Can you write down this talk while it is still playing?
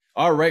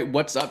All right,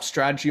 what's up,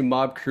 Strategy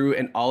Mob crew,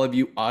 and all of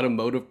you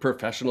automotive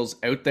professionals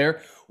out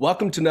there?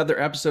 Welcome to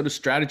another episode of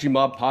Strategy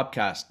Mob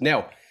Podcast.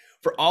 Now,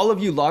 for all of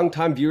you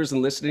longtime viewers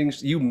and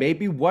listeners, you may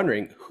be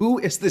wondering who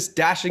is this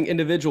dashing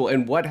individual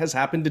and what has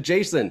happened to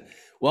Jason?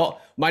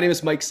 Well, my name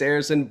is Mike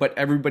Saracen, but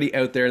everybody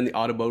out there in the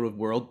automotive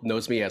world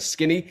knows me as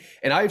Skinny,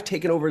 and I've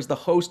taken over as the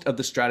host of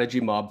the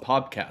Strategy Mob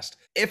Podcast.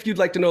 If you'd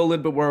like to know a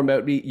little bit more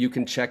about me, you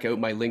can check out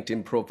my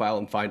LinkedIn profile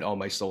and find all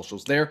my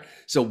socials there.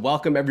 So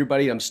welcome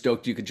everybody. I'm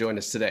stoked you could join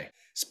us today.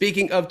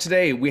 Speaking of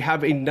today, we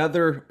have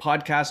another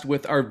podcast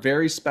with our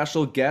very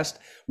special guest,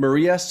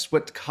 Maria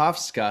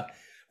Switkowska.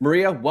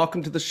 Maria,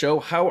 welcome to the show.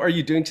 How are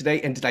you doing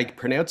today? And did I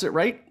pronounce it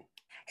right?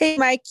 Hey,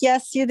 Mike.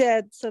 Yes, you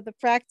did. So the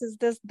practice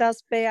this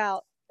does pay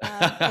out.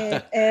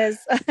 It is.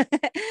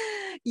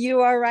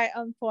 You are right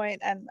on point,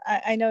 and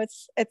I know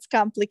it's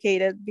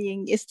complicated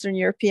being Eastern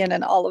European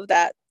and all of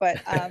that, but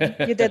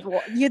you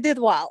did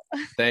well.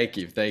 Thank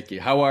you. Thank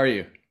you. How are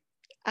you?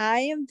 I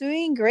am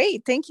doing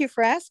great. Thank you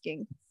for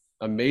asking.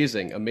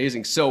 Amazing.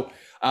 Amazing. So,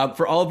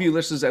 for all of you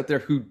listeners out there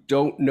who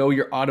don't know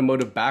your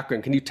automotive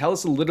background, can you tell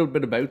us a little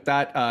bit about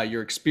that,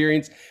 your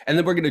experience? And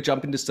then we're going to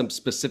jump into some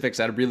specifics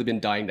that I've really been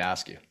dying to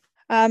ask you.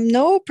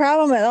 No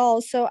problem at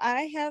all. So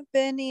I have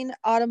been in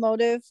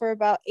automotive for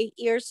about 8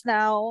 years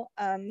now.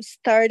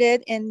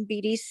 Started in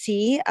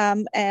BDC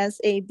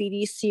as a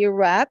BDC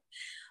rep.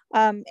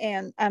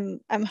 And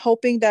I'm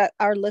hoping that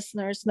our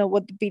listeners know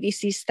what the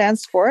BDC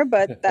stands for,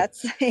 but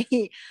that's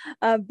a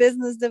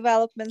business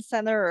development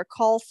center or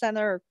call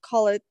center, or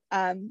call it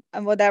and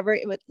whatever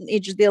with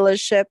each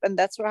dealership, and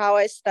that's how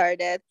I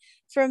started.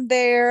 From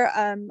there,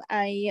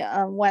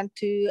 I went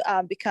to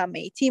become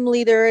a team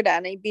leader,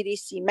 then a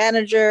BDC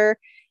manager,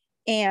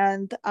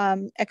 and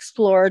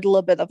explored a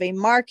little bit of a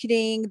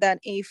marketing, then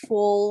a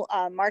full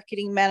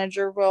marketing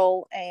manager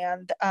role,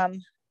 and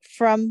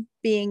from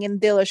being in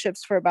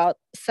dealerships for about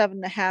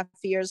 7.5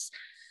 years.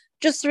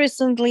 Just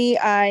recently,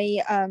 I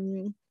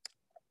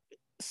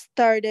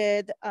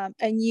started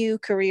a new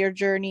career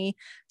journey,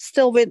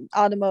 still with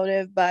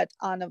automotive, but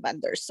on a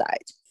vendor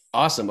side.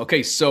 Awesome.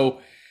 Okay.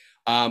 So,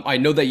 I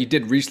know that you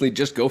did recently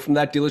just go from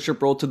that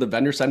dealership role to the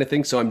vendor side of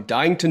things. So I'm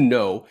dying to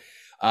know,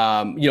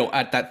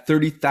 at that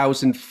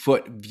 30,000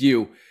 foot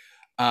view,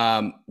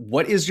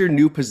 what is your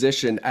new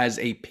position as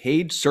a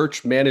paid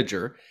search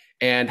manager,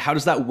 and how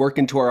does that work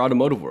into our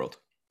automotive world?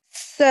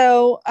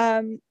 So,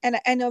 and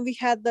I know we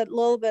had that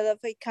little bit of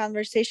a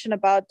conversation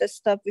about this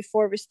stuff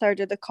before we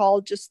started the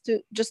call. Just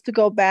to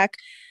go back,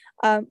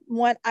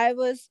 when I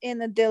was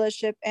in a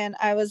dealership and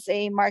I was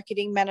a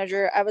marketing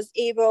manager, I was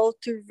able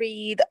to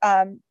read,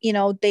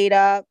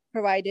 data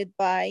provided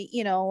by,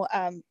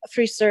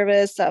 free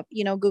service of,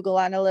 Google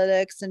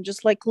Analytics, and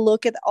just like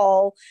look at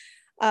all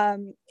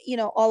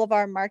of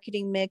our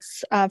marketing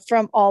mix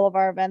from all of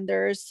our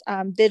vendors,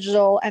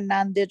 digital and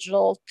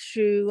non-digital,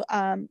 through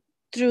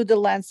the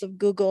lens of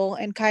Google,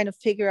 and kind of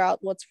figure out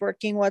what's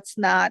working, what's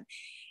not.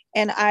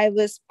 And I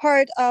was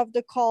part of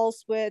the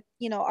calls with,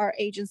 our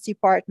agency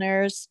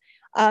partners,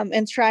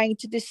 and trying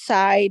to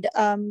decide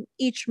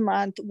each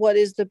month what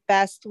is the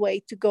best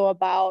way to go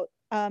about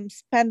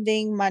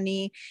spending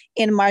money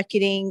in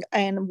marketing,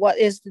 and what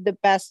is the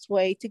best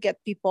way to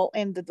get people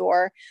in the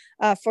door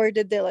for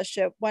the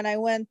dealership. When I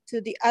went to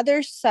the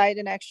other side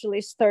and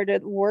actually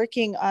started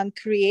working on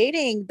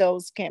creating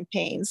those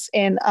campaigns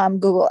in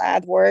Google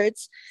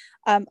AdWords,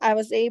 I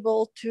was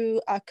able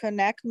to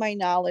connect my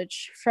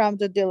knowledge from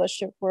the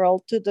dealership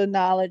world to the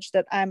knowledge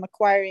that I'm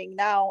acquiring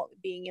now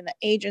being in the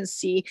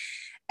agency,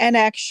 and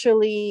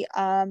actually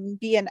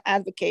be an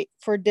advocate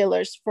for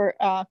dealers, for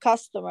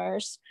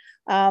customers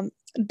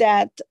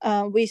that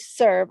we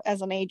serve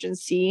as an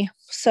agency.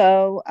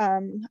 So,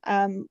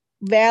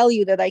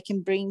 value that I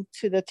can bring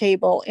to the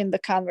table in the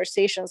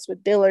conversations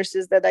with dealers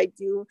is that I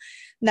do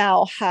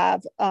now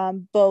have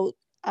both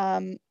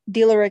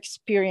dealer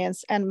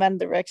experience and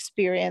vendor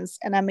experience,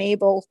 and I'm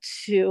able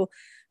to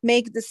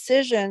make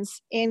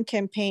decisions in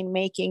campaign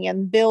making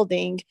and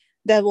building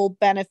that will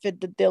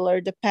benefit the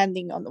dealer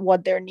depending on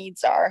what their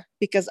needs are,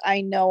 because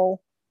I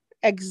know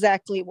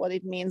exactly what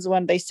it means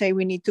when they say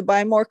we need to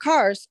buy more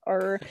cars,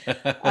 or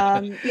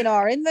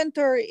our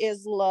inventory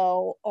is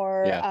low,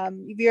 or Yeah.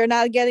 we are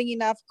not getting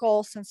enough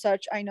calls and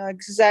such. I know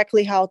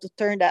exactly how to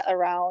turn that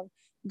around,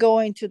 go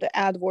into the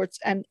AdWords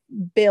and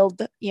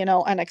build,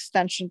 an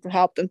extension to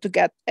help them to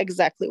get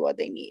exactly what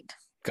they need.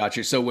 Got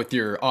you. So with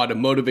your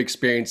automotive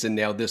experience and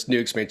now this new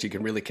experience, you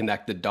can really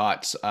connect the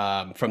dots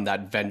from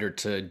that vendor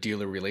to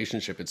dealer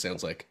relationship, it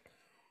sounds like.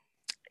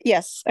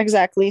 Yes,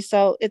 exactly.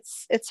 So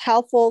it's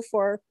helpful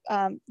for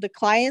the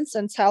clients,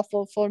 and it's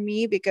helpful for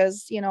me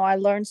because I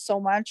learned so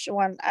much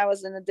when I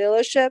was in a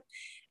dealership,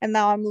 and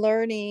now I'm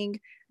learning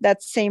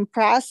that same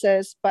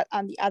process, but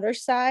on the other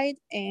side,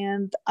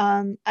 and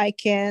I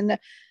can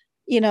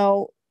you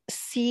know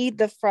see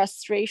the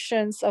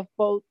frustrations of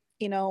both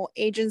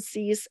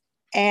agencies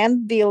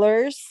and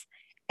dealers,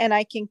 and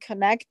I can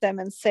connect them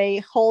and say,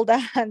 hold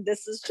on,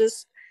 this is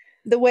just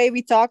the way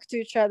we talk to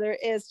each other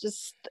is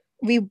just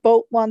we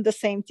both want the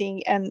same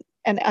thing, and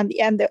and on the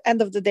end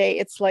of the day,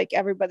 it's like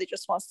everybody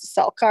just wants to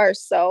sell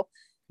cars. So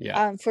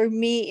Yeah. for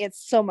me,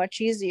 it's so much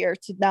easier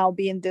to now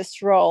be in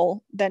this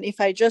role than if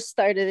I just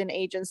started an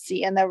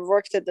agency and never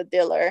worked at the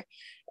dealer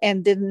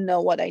and didn't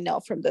know what I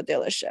know from the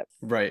dealership.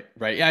 Right,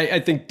 right. Yeah, I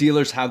think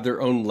dealers have their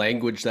own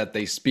language that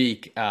they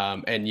speak,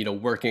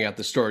 and working at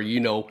the store,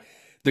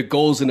 the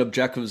goals and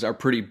objectives are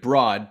pretty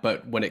broad,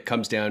 but when it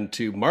comes down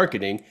to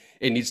marketing,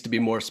 it needs to be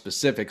more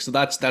specific. So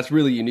that's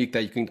really unique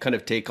that you can kind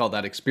of take all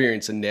that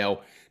experience and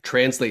now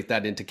translate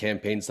that into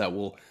campaigns that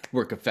will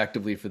work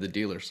effectively for the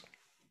dealers.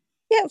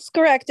 Yes,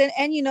 correct.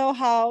 And you know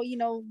how,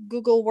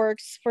 Google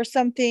works for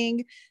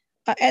something,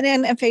 and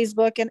then and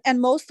Facebook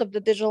and most of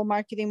the digital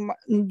marketing,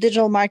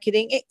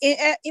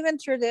 even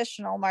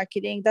traditional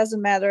marketing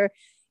doesn't matter.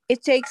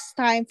 It takes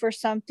time for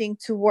something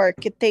to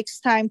work. It takes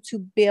time to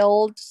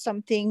build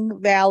something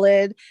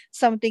valid,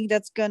 something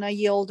that's gonna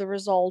yield the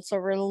results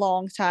over a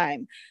long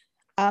time.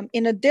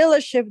 In a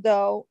dealership,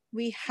 though,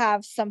 we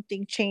have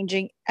something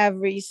changing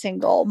every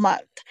single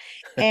month.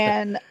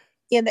 And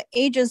in the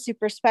agency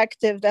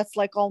perspective, that's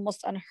like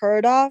almost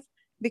unheard of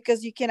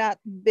because you cannot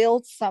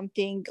build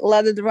something,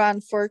 let it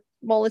run for,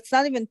 well, it's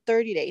not even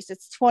 30 days,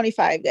 it's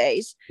 25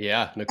 days,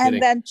 Yeah, no and kidding.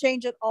 then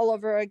change it all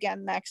over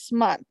again next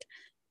month.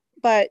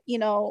 But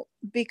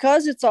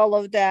because it's all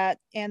of that,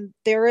 and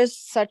there is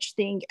such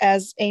thing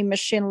as a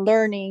machine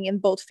learning in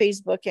both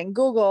Facebook and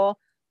Google,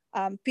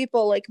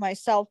 people like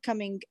myself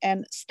coming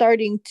and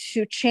starting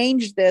to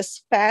change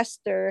this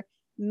faster,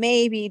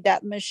 maybe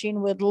that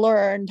machine would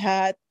learn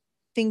that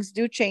things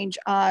do change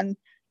on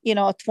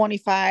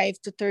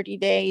 25 to 30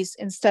 days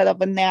instead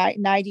of a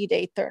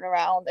 90-day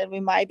turnaround, and we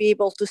might be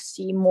able to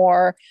see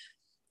more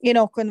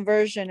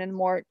conversion and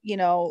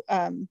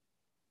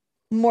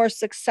more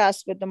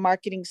success with the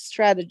marketing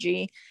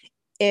strategy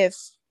if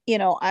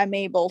I'm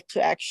able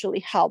to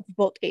actually help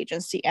both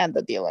agency and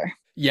the dealer.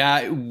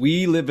 Yeah,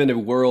 we live in a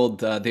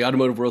world, the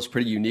automotive world's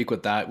pretty unique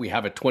with that. We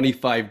have a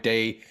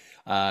 25-day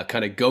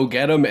kind of go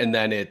get them, and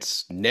then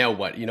it's now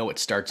what? It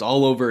starts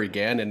all over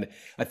again. And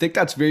I think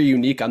that's very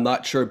unique. I'm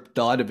not sure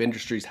a lot of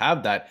industries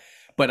have that,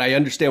 but I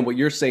understand what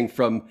you're saying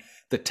from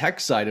the tech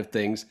side of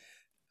things.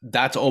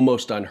 That's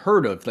almost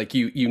unheard of. Like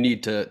you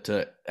need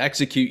to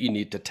execute, you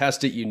need to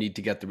test it, you need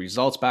to get the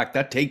results back.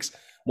 That takes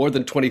more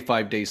than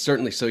 25 days,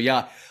 certainly. So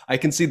yeah, I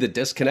can see the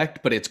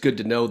disconnect, but it's good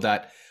to know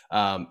that,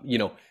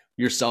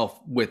 yourself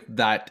with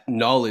that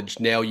knowledge,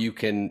 now you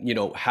can,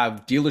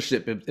 have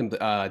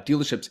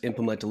dealerships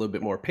implement a little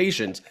bit more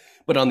patience.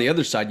 But on the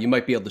other side, you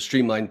might be able to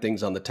streamline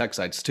things on the tech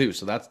sides too.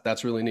 So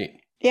that's really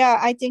neat. Yeah,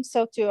 I think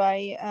so too.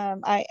 I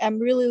am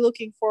really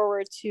looking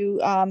forward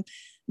to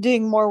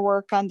doing more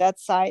work on that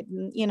side,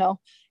 and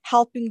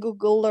helping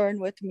Google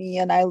learn with me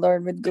and I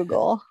learn with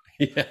Google.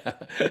 Yeah.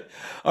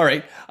 All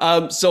right.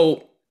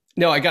 So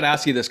now I got to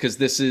ask you this because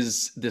this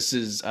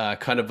is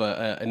kind of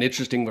an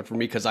interesting one for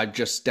me because I've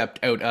just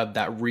stepped out of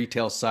that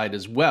retail side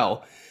as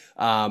well,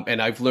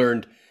 and I've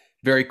learned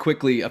very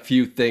quickly a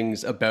few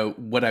things about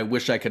what I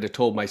wish I could have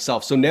told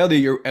myself. So now that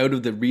you're out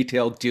of the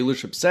retail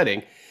dealership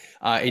setting,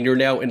 and you're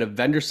now in a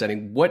vendor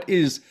setting, what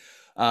is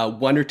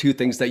one or two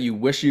things that you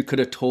wish you could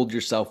have told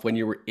yourself when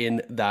you were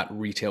in that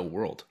retail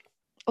world?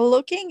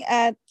 Looking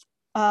at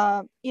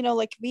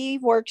like we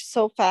work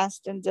so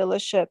fast in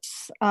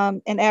dealerships,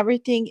 and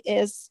everything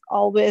is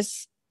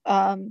always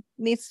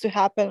needs to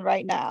happen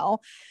right now,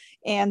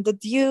 and the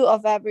due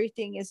of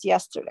everything is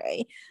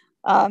yesterday,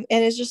 and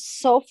it's just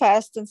so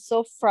fast and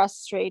so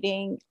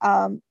frustrating,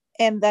 and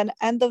then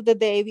end of the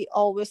day we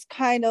always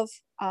kind of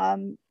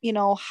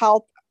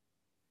help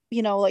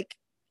like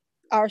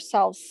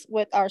ourselves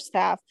with our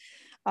staff,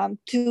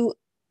 to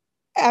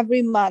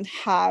every month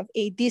have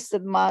a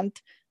decent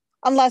month,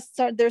 unless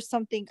there's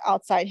something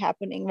outside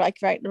happening, like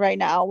right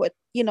now with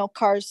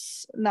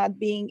cars not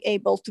being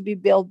able to be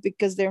built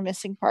because they're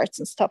missing parts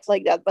and stuff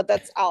like that, but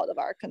that's out of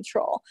our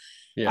control.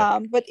 Yeah.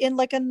 But in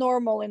like a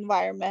normal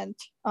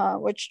environment,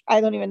 which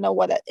I don't even know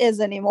what it is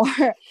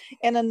anymore,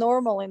 in a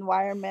normal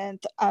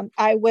environment,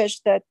 I wish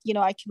that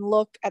I can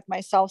look at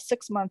myself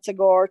 6 months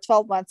ago or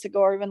 12 months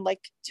ago or even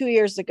like 2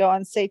 years ago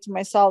and say to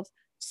myself,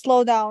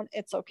 slow down,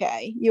 it's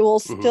okay, you will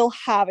Hmm. still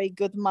have a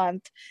good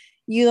month.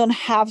 You don't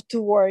have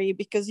to worry,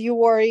 because you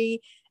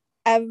worry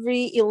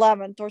every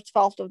 11th or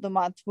 12th of the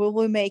month, will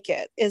we make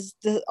it, is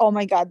the, oh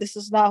my god, this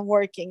is not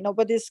working,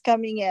 nobody's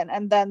coming in,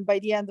 and then by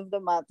the end of the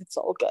month it's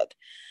all good.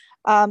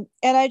 And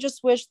I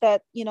just wish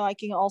that I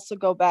can also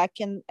go back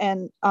and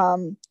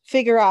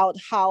figure out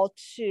how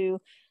to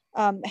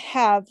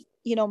have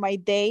my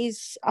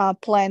days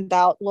planned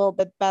out a little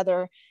bit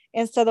better,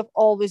 instead of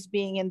always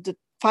being in the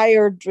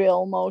fire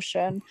drill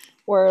motion,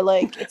 where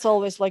like it's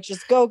always like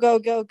just go go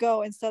go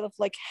go, instead of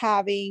like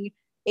having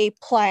a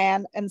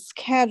plan and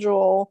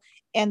schedule,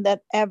 and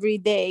that every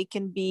day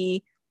can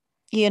be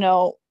you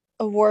know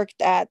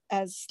worked at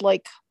as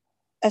like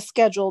a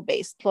schedule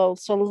based flow,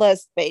 so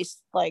list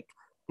based, like,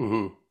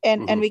 Hmm.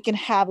 and Hmm. we can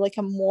have like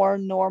a more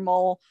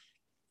normal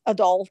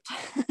adult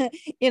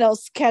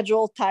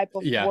schedule type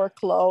of Yeah.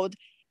 workload,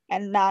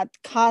 and not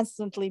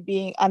constantly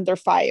being under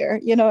fire,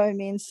 you know what I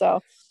mean?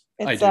 So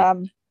I it's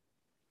do.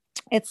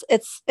 It's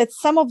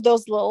some of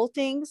those little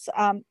things,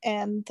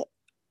 and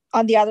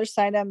on the other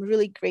side, I'm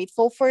really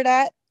grateful for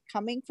that,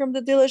 coming from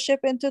the dealership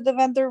into the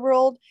vendor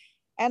world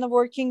and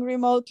working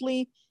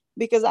remotely,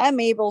 because I'm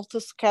able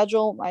to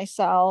schedule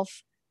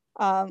myself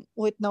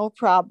with no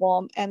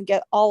problem and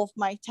get all of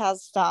my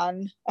tasks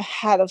done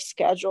ahead of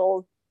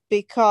schedule,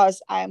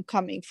 because I am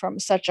coming from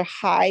such a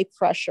high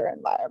pressure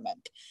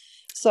environment.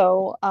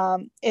 So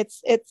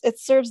it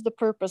serves the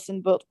purpose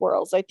in both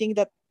worlds. I think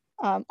that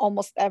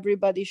almost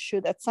everybody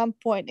should at some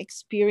point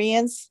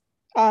experience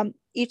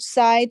each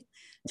side,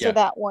 so Yeah.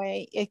 that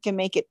way it can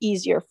make it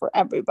easier for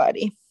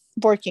everybody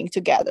working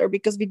together,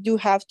 because we do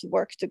have to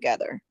work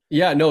together.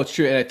 Yeah, no, it's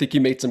true. And I think you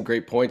made some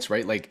great points,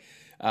 right? Like,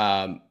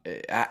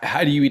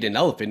 how do you eat an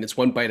elephant? It's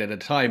one bite at a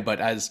time. But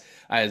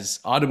as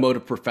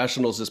automotive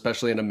professionals,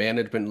 especially in a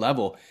management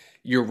level,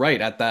 you're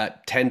right. At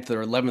that 10th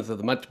or 11th of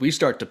the month, we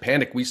start to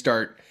panic. We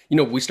start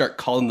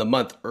calling the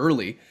month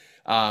early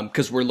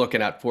because we're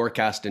looking at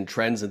forecast and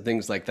trends and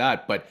things like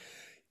that. But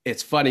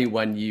it's funny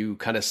when you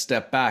kind of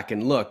step back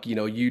and look,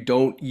 you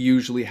don't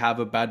usually have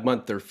a bad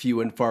month. They're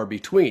few and far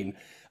between,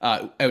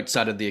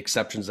 outside of the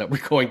exceptions that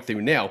we're going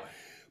through now.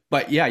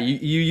 But yeah,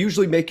 you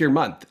usually make your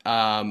month,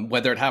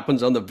 whether it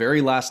happens on the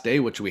very last day,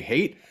 which we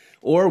hate,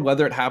 or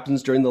whether it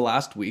happens during the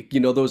last week.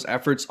 Those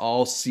efforts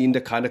all seem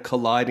to kind of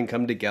collide and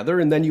come together.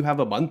 And then you have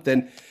a month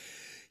and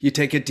you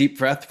take a deep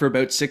breath for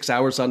about 6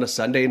 hours on a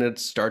Sunday and it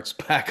starts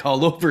back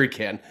all over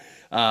again.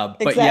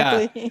 But yeah,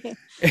 Exactly.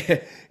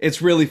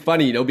 it's really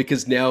funny,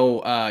 because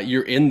now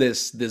you're in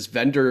this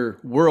vendor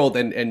world,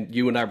 and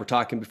you and I were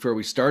talking before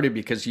we started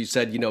because you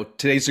said,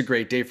 today's a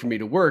great day for me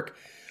to work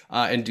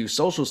and do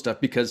social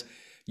stuff because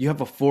you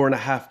have a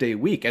 4.5 day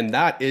week, and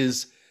that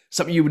is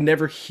something you would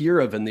never hear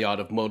of in the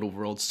automotive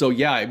world. So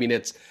yeah, I mean,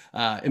 it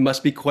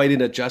must be quite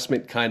an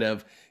adjustment, kind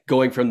of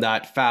going from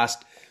that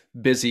fast,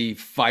 busy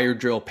fire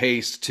drill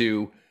pace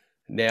to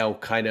now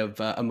kind of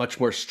a much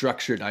more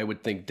structured, I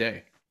would think,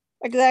 day.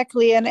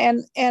 Exactly.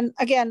 And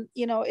again,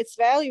 it's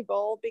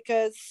valuable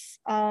because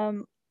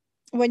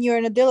when you're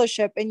in a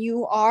dealership and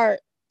you are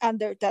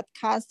under that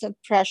constant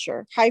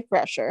pressure, high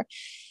pressure,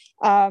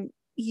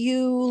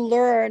 you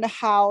learn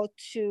how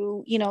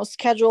to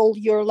schedule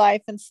your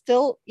life, and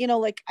still,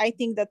 like, I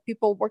think that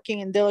people working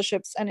in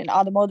dealerships and in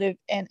automotive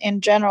and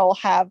in general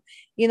have,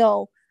 you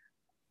know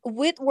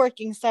with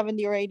working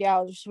 70 or 80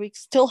 hours a week,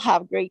 still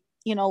have great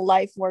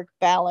life work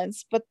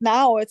balance. But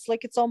now it's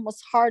like it's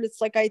almost hard.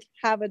 It's like I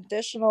have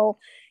additional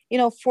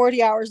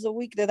 40 hours a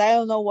week that I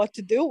don't know what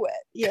to do with.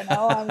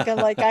 I'm gonna,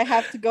 like, I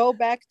have to go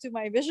back to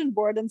my vision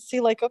board and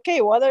see, like,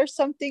 okay, what are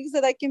some things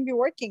that I can be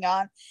working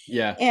on.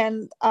 Yeah.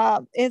 And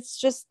it's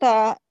just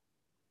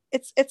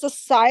it's a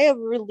sigh of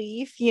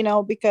relief,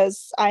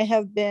 because I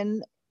have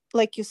been,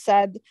 like you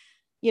said,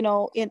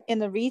 in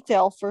the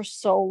retail for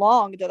so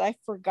long that I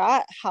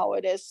forgot how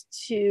it is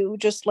to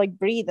just like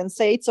breathe and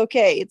say it's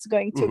okay, it's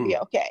going to be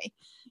Hmm. okay.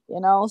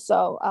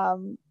 So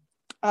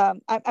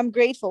I'm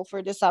grateful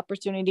for this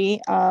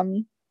opportunity,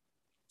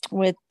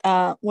 with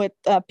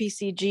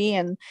PCG,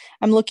 and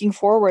I'm looking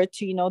forward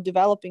to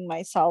developing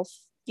myself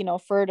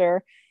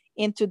further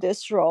into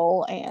this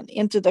role and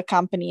into the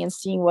company and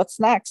seeing what's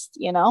next.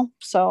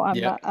 So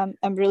Yeah.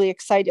 I'm really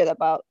excited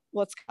about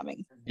what's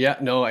coming. Yeah,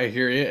 no, I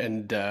hear you,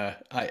 and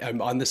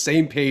I'm on the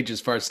same page as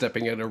far as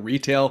stepping out of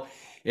retail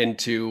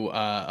into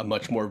a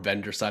much more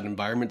vendor side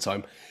environment. So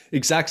I'm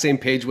exact same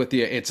page with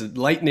you. It's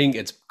lightning,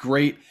 it's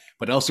great,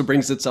 but it also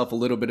brings itself a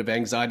little bit of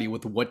anxiety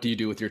with what do you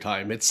do with your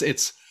time.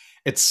 It's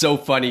so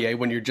funny,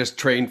 when you're just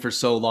trained for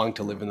so long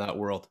to live in that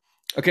world.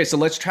 Okay, so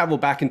let's travel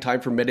back in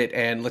time for a minute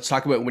and let's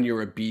talk about when you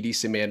were a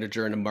BDC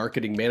manager and a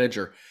marketing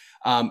manager.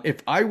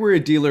 If I were a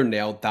dealer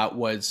now that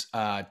was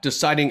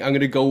deciding I'm going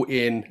to go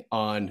in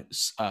on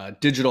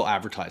digital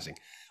advertising,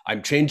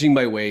 I'm changing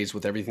my ways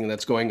with everything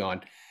that's going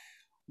on.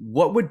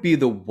 What would be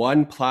the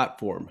one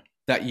platform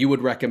that you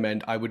would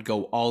recommend I would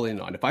go all in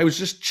on? If I was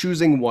just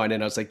choosing one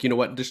and I was like, you know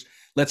what, just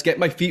let's get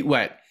my feet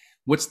wet,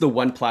 what's the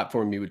one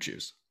platform you would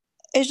choose?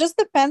 It just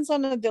depends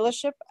on the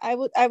dealership. I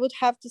would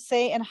have to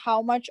say, and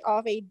how much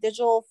of a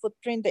digital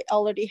footprint they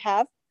already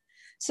have.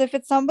 So if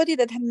it's somebody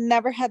that had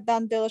never had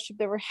done dealership,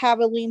 they were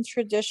heavily in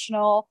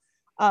traditional,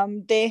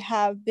 they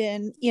have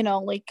been,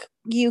 like,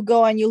 you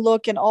go and you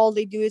look and all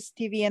they do is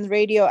TV and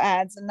radio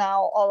ads. And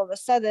now all of a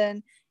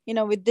sudden,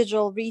 with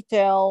digital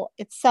retail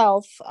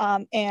itself,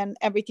 and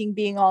everything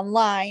being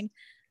online,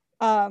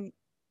 um,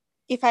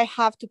 if I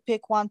have to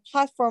pick one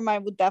platform, I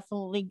would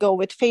definitely go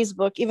with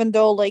Facebook, even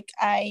though, like,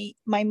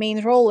 my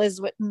main role is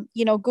with,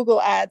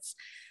 Google ads.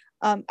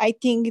 I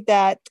think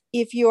that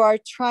if you are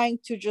trying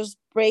to just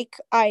break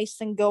ice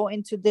and go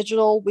into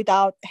digital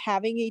without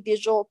having a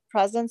digital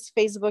presence,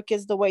 Facebook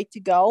is the way to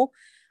go,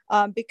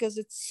 because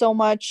it's so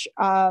much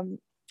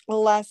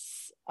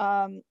less.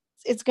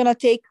 It's gonna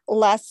take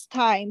less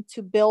time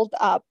to build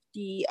up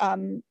the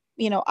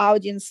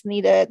audience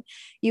needed.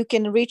 You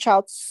can reach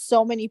out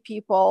so many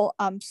people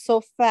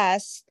so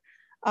fast,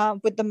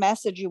 with the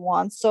message you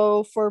want.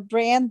 So for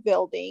brand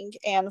building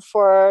and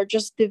for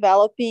just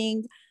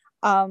developing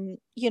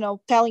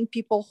telling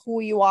people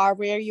who you are,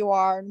 where you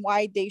are, and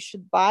why they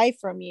should buy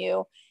from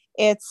you,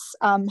 it's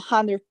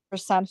 100%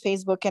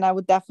 Facebook. And I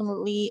would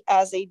definitely,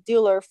 as a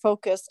dealer,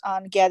 focus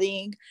on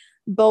getting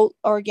both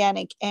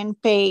organic and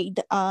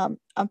paid, a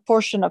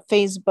portion of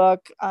Facebook,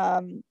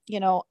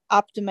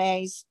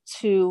 optimized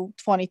to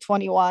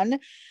 2021.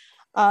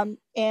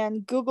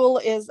 And Google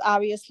is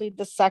obviously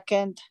the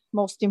second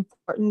most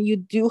important. You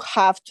do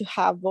have to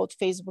have both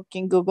Facebook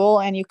and Google,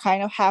 and you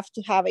kind of have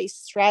to have a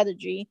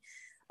strategy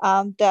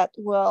that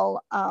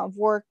will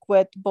work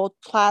with both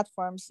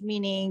platforms,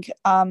 meaning,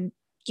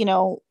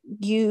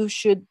 you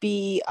should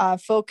be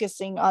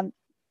focusing on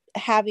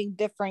having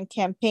different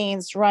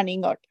campaigns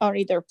running on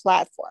either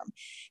platform,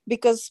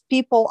 because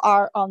people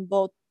are on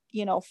both,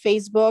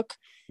 Facebook,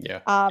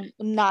 Yeah.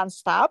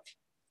 nonstop.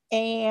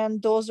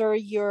 And those are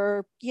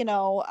your,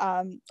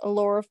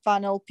 lower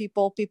funnel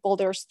people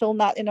they're still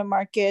not in the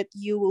market.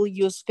 You will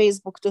use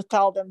Facebook to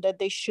tell them that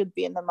they should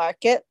be in the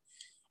market.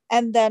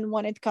 And then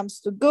when it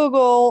comes to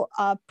Google,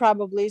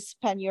 probably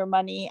spend your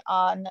money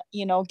on,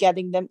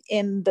 getting them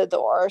in the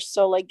door.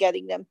 So like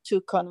getting them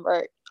to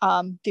convert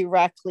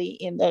directly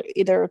in the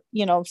either,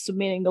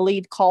 submitting the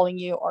lead, calling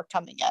you, or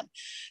coming in.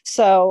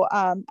 So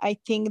I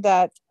think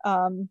that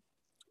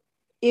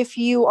if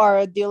you are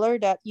a dealer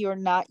that you're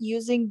not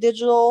using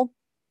digital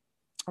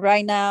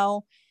right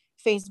now,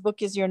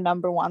 Facebook is your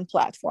number one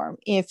platform.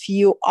 If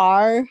you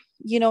are,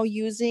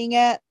 using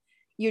it,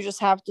 you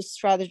just have to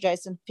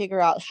strategize and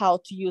figure out how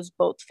to use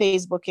both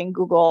Facebook and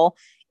Google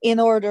in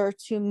order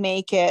to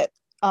make it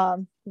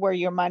where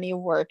your money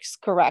works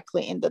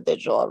correctly in the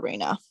digital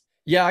arena.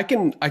 Yeah, I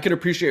can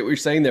appreciate what you're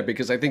saying there,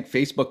 because I think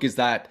Facebook is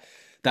that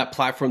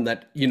platform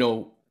that,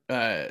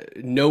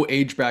 no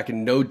age bracket,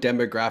 no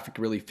demographic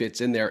really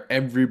fits in there.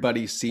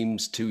 Everybody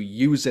seems to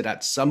use it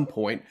at some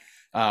point,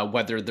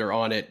 whether they're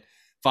on it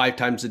 5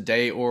 times a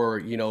day,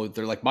 or,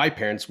 they're like my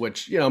parents,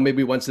 which,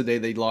 maybe once a day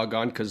they log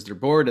on because they're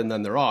bored and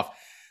then they're off.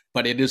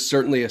 But it is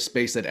certainly a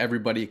space that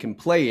everybody can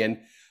play in,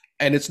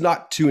 and it's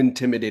not too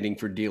intimidating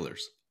for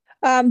dealers.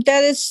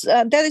 That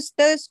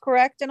is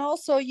correct. And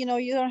also, you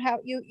don't have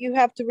you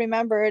have to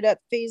remember that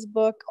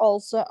Facebook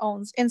also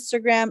owns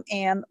Instagram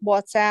and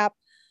WhatsApp,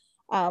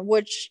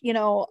 which,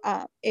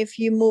 if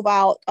you move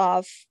out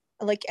of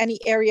like any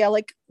area,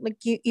 like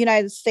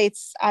United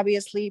States,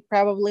 obviously,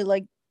 probably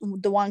like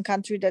the one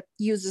country that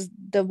uses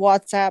the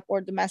WhatsApp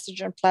or the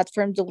messenger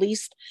platform the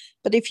least.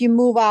 But if you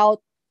move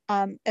out,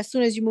 as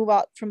soon as you move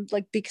out from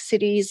like big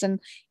cities and,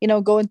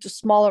 go into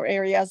smaller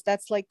areas,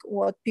 that's like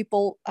what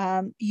people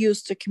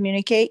use to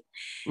communicate.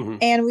 Hmm.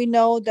 And we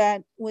know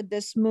that with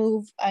this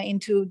move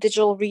into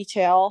digital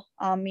retail,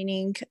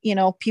 meaning,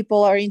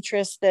 people are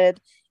interested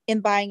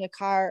in buying a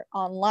car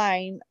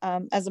online.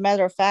 As a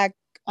matter of fact,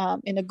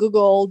 in a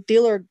Google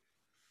dealer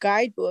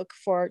guidebook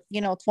for,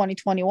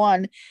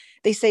 2021,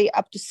 they say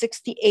up to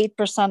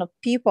 68% of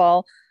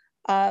people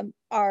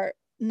are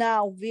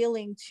now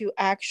willing to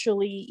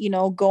actually,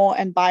 go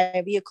and buy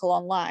a vehicle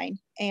online.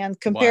 And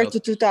compared Wild. to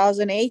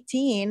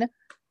 2018,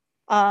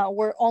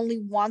 where only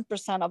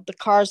 1% of the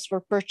cars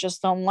were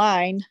purchased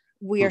online,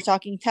 we are Hmm.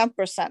 talking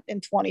 10%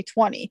 in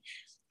 2020.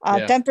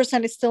 Yeah,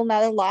 10% is still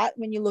not a lot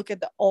when you look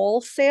at the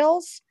all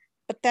sales,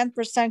 but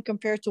 10%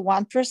 compared to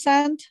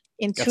 1%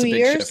 in that's two a big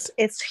years, shift.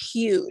 it's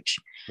huge.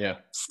 Yeah.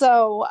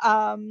 So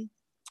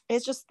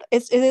it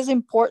is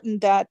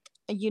important that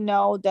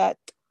that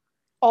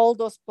all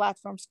those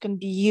platforms can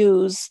be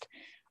used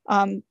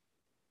um,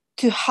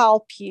 to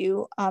help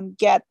you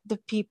get the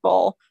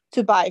people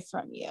to buy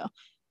from you.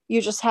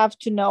 You just have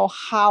to know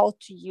how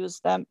to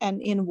use them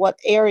and in what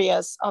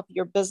areas of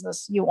your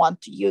business you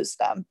want to use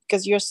them,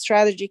 because your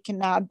strategy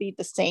cannot be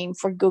the same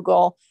for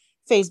Google,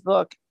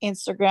 Facebook,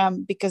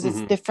 Instagram, because it's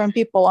Hmm. different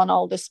people on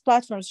all these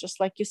platforms. Just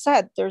like you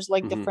said, there's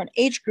like Hmm. different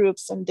age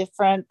groups and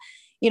different,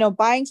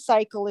 buying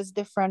cycle is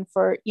different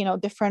for,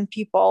 different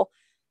people.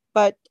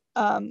 But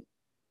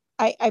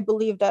I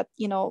believe that,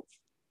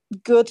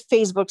 good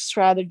Facebook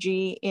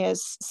strategy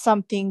is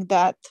something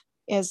that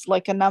is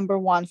like a number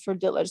one for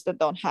dealers that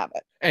don't have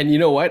it. And you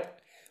know what?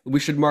 We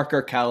should mark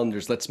our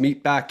calendars. Let's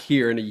meet back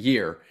here in a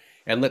year,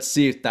 and let's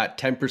see if that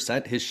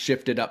 10% has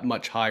shifted up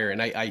much higher.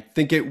 And I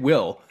think it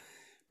will,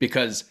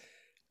 because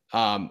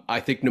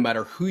I think no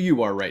matter who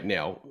you are right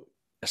now,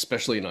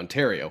 especially in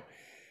Ontario,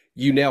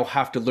 you now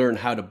have to learn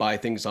how to buy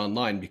things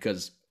online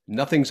because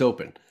nothing's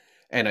open.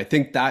 And I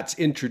think that's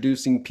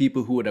introducing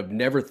people who would have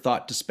never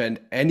thought to spend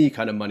any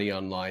kind of money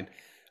online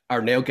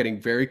are now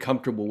getting very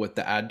comfortable with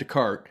the add to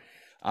cart.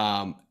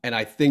 And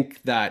I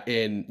think that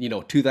in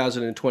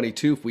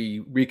 2022, if we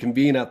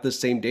reconvene at the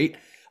same date,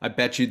 I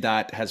bet you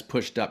that has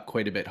pushed up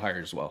quite a bit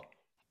higher as well.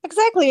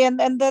 Exactly. And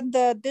then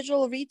the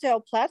digital retail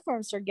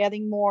platforms are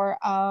getting more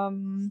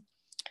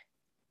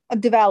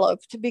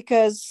developed,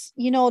 because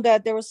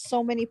that there was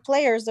so many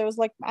players. There was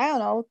like, I don't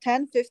know,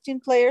 10, 15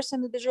 players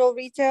in the digital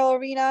retail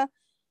arena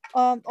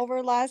over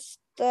the last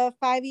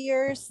 5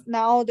 years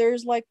now,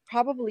 there's like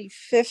probably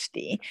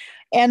 50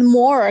 and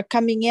more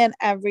coming in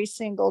every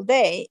single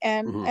day.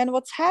 and Hmm. and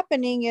what's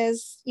happening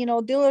is,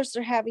 dealers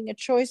are having a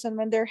choice, and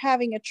when they're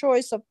having a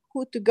choice of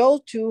who to go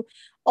to,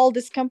 all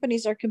these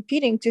companies are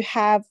competing to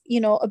have,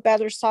 a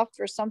better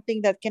software,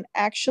 something that can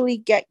actually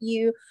get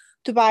you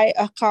to buy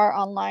a car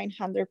online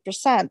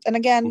 100%. And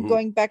again, Hmm.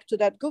 going back to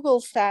that Google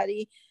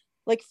study,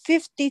 like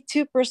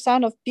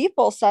 52% of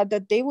people said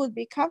that they would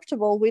be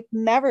comfortable with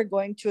never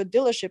going to a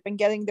dealership and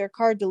getting their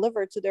car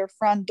delivered to their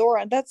front door.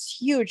 And that's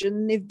huge.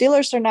 And if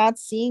dealers are not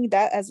seeing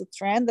that as a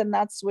trend and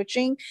not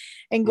switching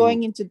and Hmm.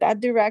 going into that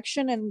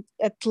direction, and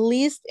at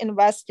least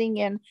investing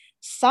in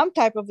some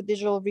type of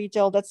digital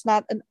retail that's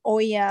not an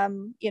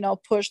OEM,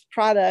 pushed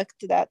product,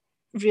 that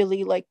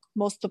really, like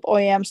most of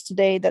OEMs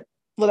today, that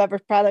whatever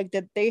product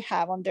that they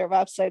have on their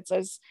websites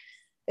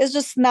is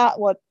just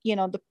not what,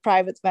 the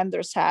private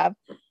vendors have.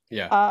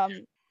 Yeah. um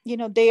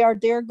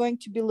they're going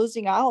to be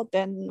losing out,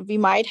 and we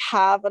might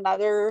have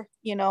another,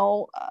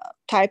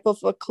 type of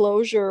a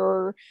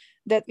closure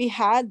that we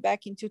had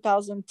back in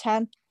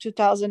 2010,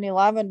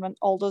 2011, when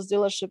all those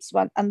dealerships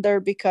went under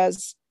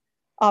because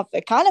of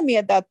economy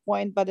at that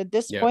point. But at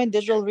this Yeah. point,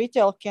 digital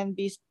retail can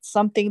be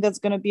something that's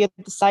going to be a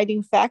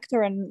deciding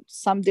factor, and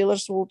some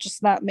dealers will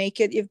just not make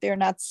it if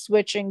they're not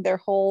switching their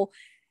whole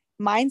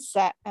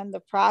mindset and the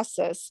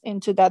process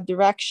into that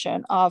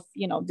direction of,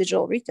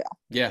 digital retail.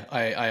 Yeah.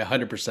 I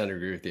 100%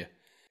 agree with you.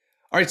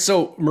 All right,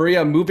 so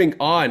Maria, moving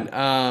on.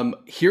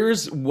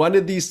 Here's one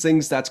of these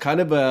things that's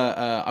kind of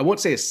I won't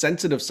say a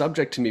sensitive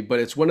subject to me, but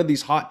it's one of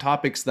these hot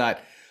topics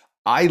that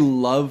I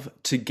love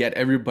to get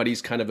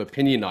everybody's kind of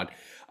opinion on.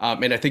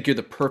 And I think you're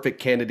the perfect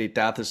candidate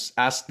to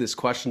ask this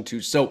question to.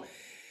 So,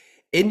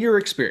 in your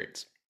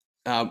experience,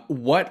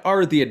 what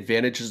are the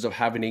advantages of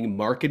having a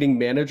marketing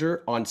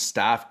manager on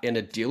staff in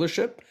a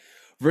dealership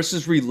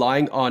versus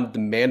relying on the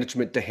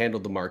management to handle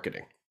the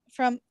marketing?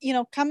 From,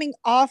 coming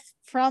off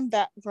from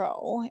that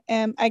role,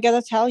 and I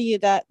gotta tell you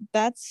that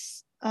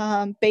that's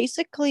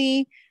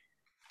basically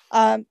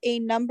a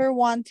number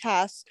one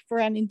task for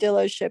any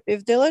dealership.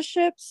 If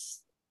dealerships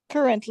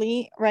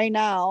currently right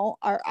now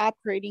are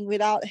operating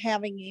without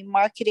having a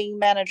marketing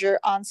manager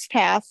on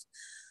staff,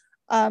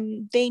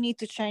 they need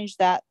to change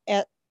that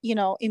at,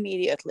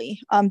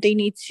 immediately. They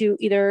need to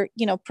either,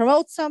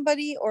 promote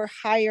somebody or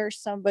hire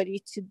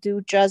somebody to do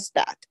just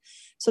that.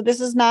 So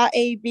this is not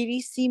a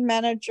BDC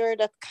manager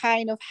that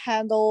kind of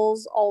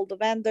handles all the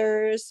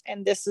vendors,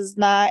 and this is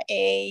not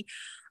a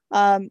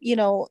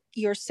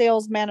your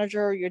sales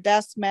manager or your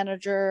desk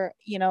manager,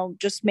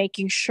 just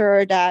making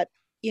sure that,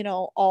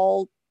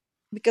 all,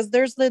 because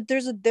there's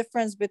a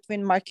difference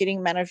between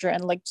marketing manager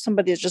and like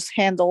somebody that just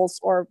handles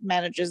or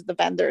manages the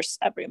vendors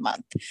every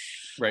month.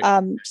 Right.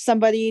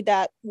 Somebody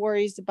that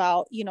worries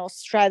about,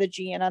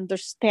 strategy and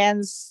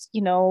understands,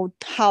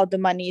 how the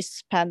money is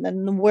spent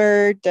and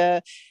where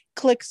the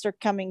clicks are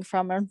coming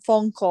from and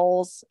phone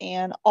calls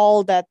and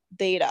all that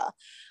data.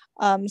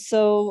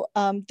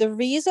 The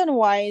reason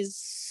why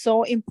it's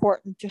so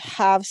important to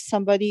have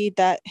somebody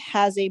that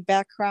has a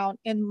background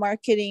in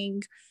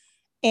marketing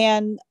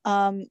and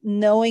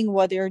knowing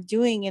what they're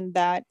doing in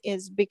that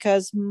is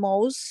because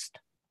most,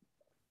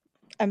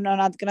 I'm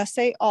not going to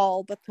say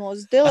all, but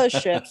most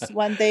dealerships,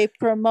 when they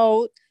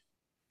promote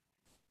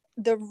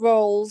the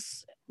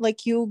roles,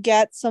 like you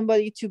get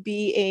somebody to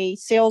be a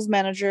sales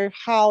manager,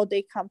 how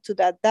they come to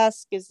that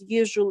desk is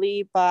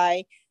usually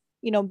by,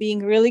 being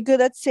really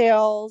good at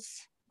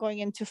sales, going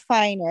into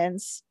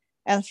finance,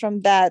 and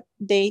from that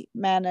they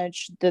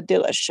manage the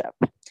dealership,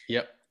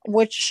 Yep.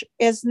 which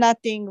is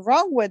nothing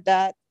wrong with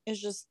that. It's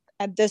just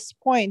at this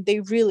point they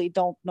really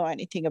don't know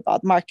anything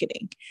about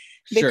marketing,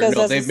 Sure. because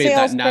No, as a they've made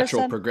that natural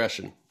salesperson,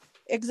 progression.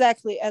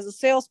 exactly, as a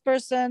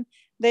salesperson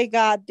they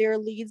got their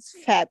leads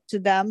fed to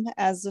them.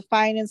 As a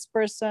finance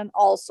person,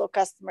 also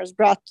customers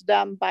brought to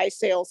them by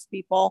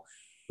salespeople.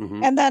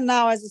 Hmm. And then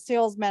now as a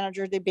sales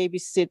manager they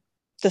babysit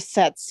the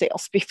said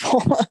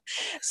salespeople.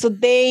 So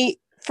they,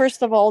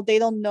 first of all, they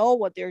don't know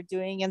what they're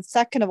doing, and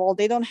second of all,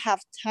 they don't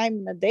have time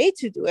in the day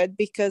to do it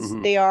because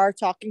Hmm. they are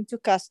talking to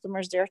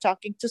customers, they're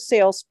talking to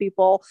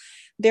salespeople,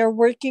 they're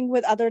working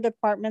with other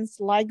departments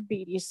like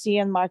BDC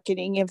and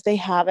marketing if they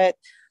have it.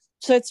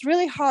 So it's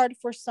really hard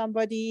for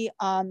somebody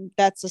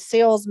that's a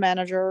sales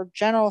manager,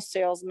 general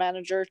sales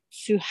manager,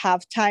 to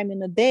have time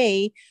in a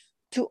day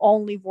to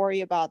only worry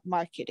about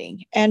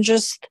marketing. And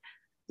just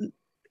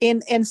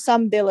in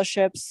some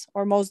dealerships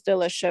or most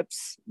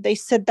dealerships, they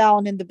sit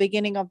down in the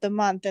beginning of the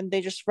month and they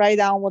just write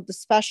down what the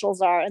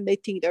specials are and they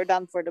think they're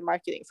done for the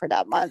marketing for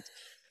that month.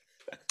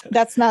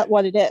 That's not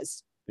what it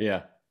is.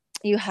 Yeah.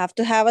 You have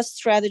to have a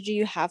strategy,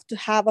 you have to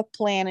have a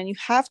plan, and you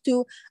have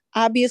to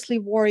obviously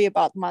worry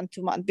about month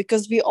to month,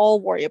 because we all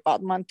worry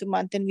about month to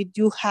month and we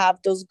do have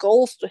those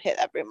goals to hit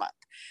every month.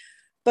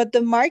 But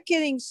the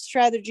marketing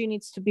strategy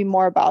needs to be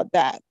more about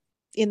that.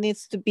 It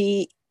needs to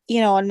be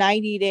a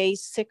 90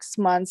 days, 6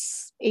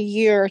 months, a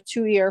year,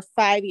 2 year,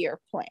 5 year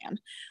plan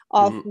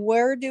of Hmm.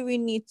 where do we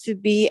need to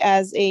be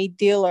as a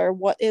dealer?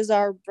 What is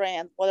our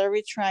brand? What are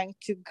we trying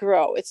to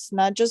grow? It's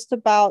not just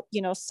about,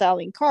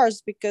 selling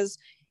cars, because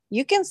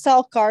you can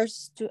sell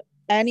cars to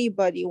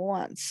anybody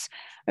once.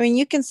 I mean,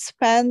 you can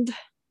spend,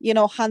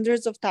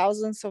 hundreds of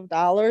thousands of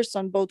dollars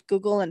on both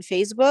Google and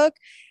Facebook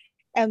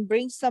and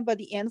bring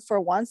somebody in for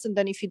once, and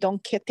then if you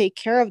don't take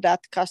care of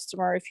that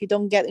customer, if you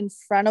don't get in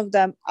front of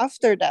them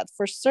after that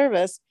for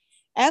service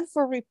and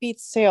for repeat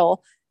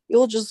sale,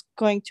 you're just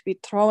going to be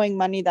throwing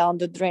money down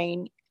the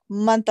drain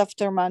month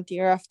after month,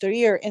 year after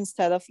year,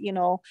 instead of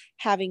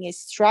having a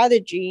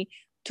strategy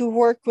to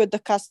work with the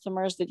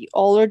customers that you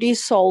already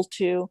sold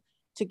to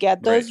get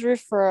Right. those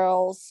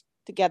referrals,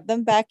 to get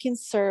them back in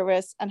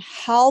service and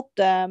help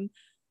them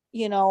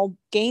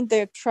gain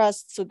their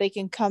trust so they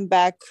can come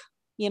back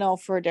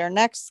for their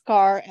next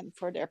car and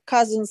for their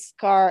cousin's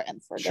car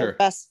and for their Sure.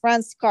 best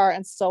friend's car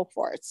and so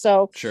forth.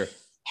 So Sure.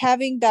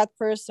 having that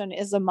person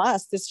is a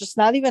must. It's just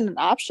not even an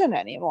option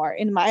anymore,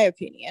 in my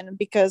opinion,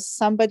 because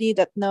somebody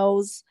that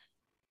knows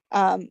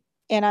um,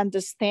 and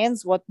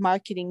understands what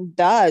marketing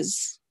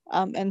does,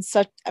 and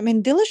such. I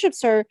mean,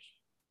 dealerships are,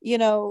 you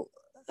know,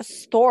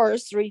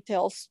 stores,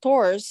 retail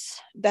stores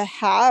that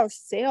have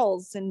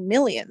sales in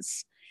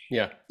millions,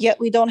 Yeah. yet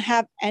we don't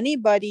have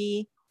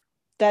anybody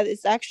that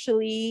is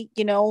actually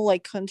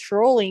like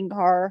controlling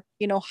our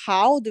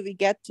how do we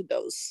get to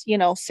those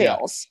Yeah.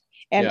 sales,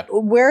 and Yeah.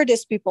 where are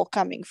these people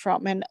coming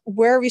from, and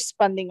where are we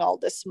spending all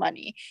this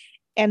money,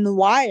 and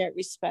why are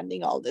we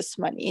spending all this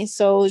money.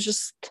 So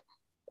just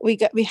we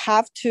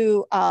have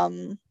to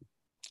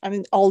I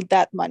mean, all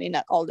that money,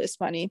 not all this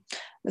money.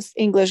 This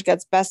English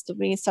gets best of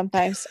me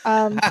sometimes.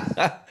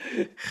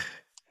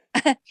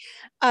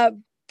 uh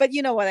but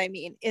you know what I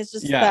mean. It's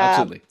just Yeah,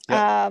 absolutely.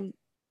 Yep.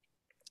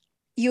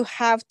 you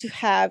have to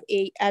have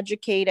a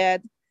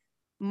educated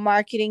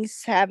marketing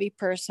savvy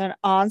person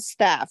on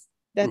staff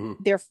that Hmm.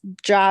 their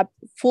job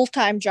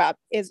full-time job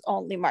is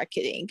only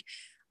marketing.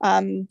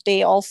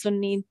 They also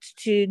need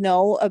to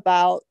know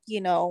about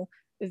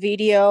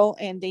video,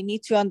 and they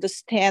need to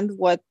understand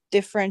what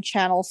different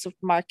channels of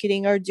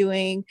marketing are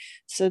doing.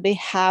 So they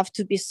have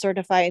to be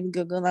certified in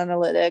Google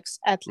Analytics,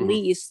 at Hmm.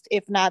 least,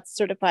 if not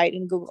certified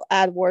in Google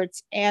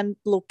AdWords and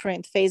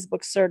Blueprint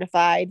Facebook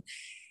certified,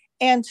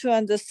 and to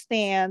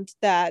understand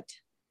that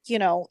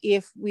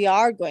if we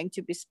are going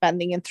to be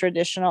spending in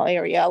traditional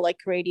area like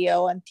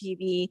radio and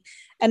TV,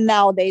 and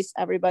nowadays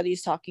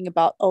everybody's talking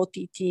about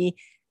OTT,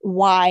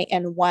 why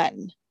and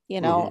when,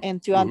 Hmm.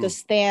 and to Hmm.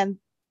 understand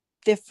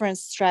different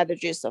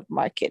strategies of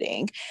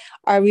marketing.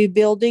 Are we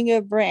building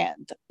a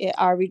brand?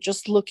 Are we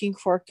just looking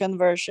for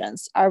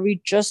conversions? Are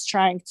we just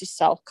trying to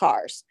sell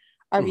cars?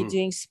 Are we Hmm.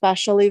 doing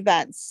special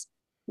events?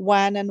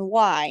 When and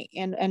why?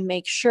 And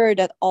make sure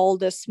that all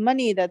this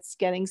money that's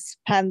getting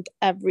spent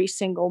every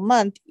single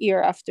month,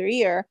 year after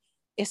year,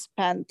 is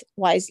spent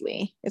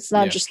wisely. It's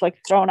not Yeah. just like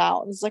thrown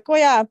out. It's like, oh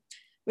yeah,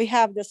 we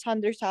have this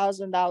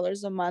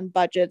 $100,000 a month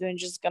budget, and we're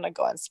just gonna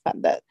go and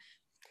spend it,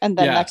 and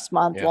then Yeah. next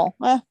month, Yeah.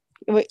 well,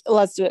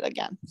 let's do it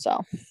again.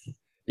 So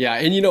Yeah.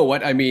 And you know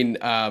what? I mean,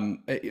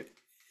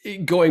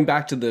 going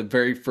back to the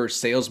very first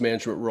sales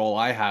management role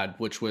I had,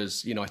 which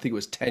was, I think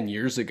it was 10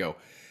 years ago.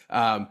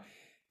 Um,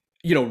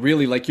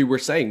 really, like you were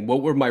saying,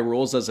 what were my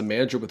roles as a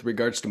manager with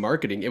regards to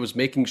marketing? It was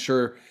making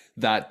sure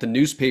that the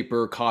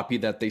newspaper copy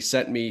that they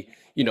sent me,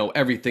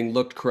 everything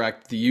looked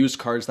correct. The used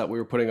cars that we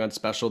were putting on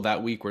special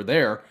that week were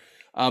there,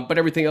 but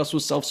everything else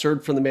was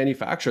self-served from the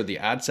manufacturer. The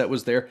ad set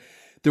was there.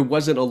 There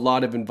wasn't a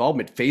lot of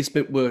involvement.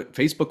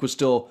 Facebook was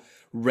still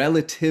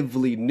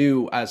relatively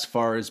new as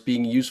far as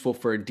being useful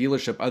for a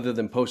dealership, other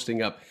than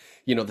posting up,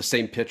 the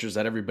same pictures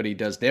that everybody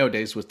does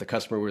nowadays with the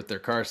customer with their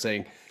car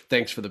saying,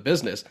 thanks for the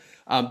business.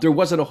 There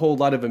wasn't a whole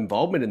lot of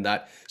involvement in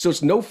that. So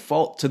it's no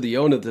fault to the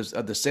owner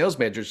of the sales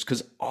managers,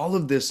 because all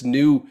of this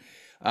new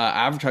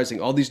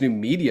advertising, all these new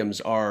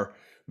mediums are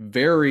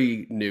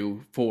very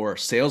new for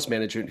sales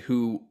management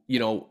who,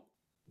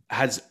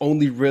 has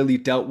only really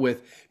dealt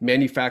with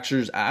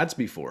manufacturers' ads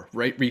before,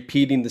 right?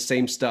 Repeating the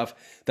same stuff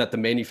that the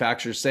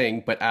manufacturer's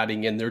saying, but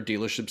adding in their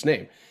dealership's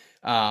name.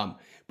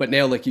 But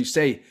now, like you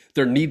say,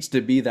 there needs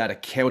to be that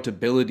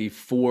accountability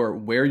for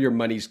where your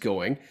money's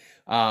going.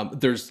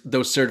 There's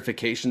those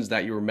certifications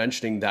that you were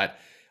mentioning that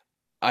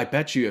I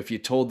bet you if you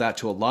told that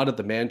to a lot of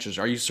the managers,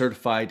 are you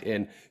certified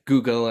in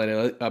Google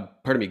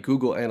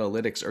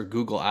Analytics or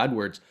Google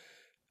AdWords?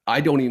 I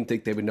don't even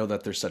think they would know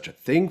that there's such a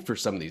thing for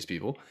some of these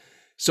people.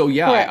 So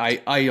yeah,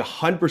 correct. I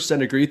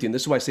 100% agree with you. And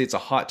this is why I say it's a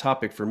hot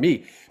topic for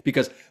me,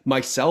 because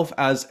myself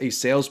as a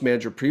sales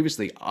manager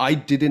previously, I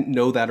didn't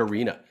know that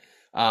arena.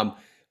 Um,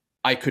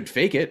 I could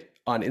fake it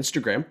on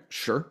Instagram,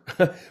 sure,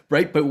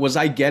 right? But was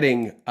I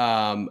getting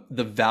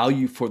the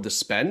value for the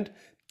spend?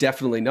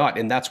 Definitely not.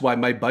 And that's why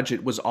my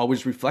budget was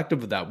always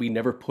reflective of that. We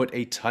never put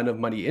a ton of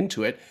money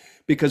into it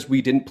because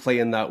we didn't play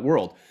in that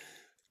world.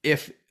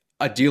 If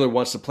a dealer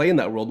wants to play in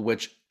that world,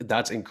 which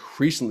that's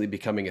increasingly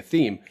becoming a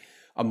theme,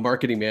 a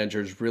marketing manager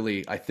is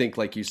really, I think,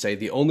 like you say,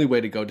 the only way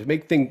to go to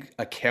make things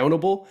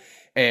accountable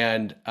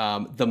and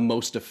the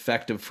most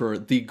effective for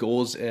the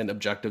goals and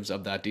objectives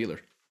of that dealer.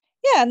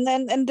 Yeah, and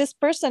then and this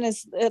person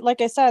is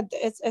like I said,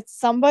 it's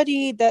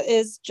somebody that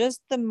is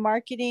just the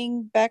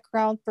marketing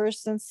background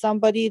person,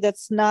 somebody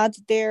that's not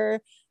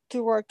there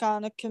to work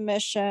on a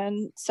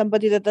commission,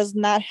 somebody that does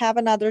not have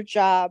another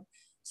job,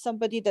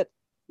 somebody that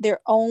their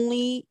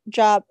only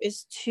job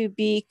is to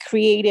be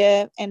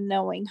creative and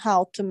knowing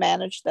how to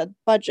manage that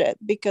budget.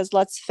 Because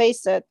let's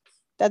face it,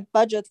 that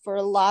budget for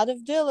a lot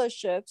of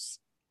dealerships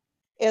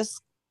is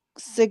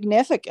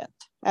significant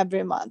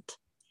every month,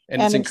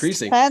 And it's and it's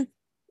increasing. spent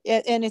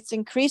and it's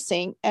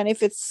increasing. And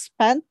if it's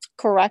spent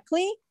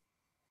correctly,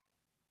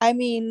 I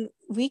mean,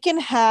 we can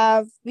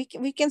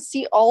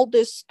see all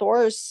these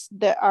stores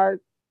that are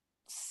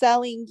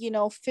selling,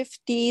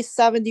 50,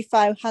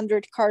 75,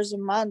 100 cars a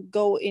month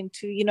go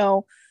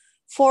into,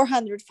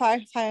 400,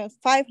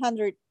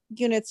 500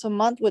 units a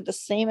month with the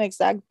same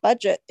exact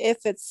budget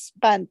if it's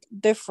spent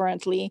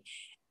differently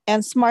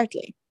and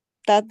smartly.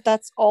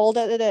 That's all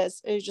that it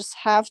is. You just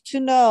have to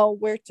know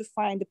where to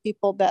find the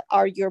people that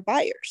are your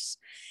buyers,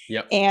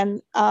 Yep.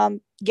 and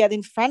get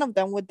in front of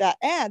them with that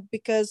ad.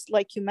 Because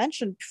like you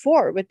mentioned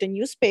before, with the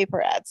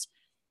newspaper ads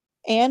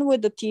and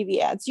with the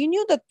TV ads, you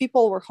knew that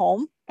people were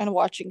home and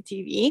watching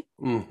TV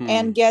Mm-hmm.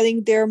 and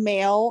getting their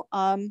mail,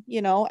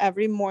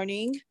 every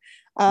morning,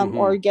 Mm-hmm.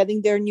 or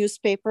getting their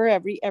newspaper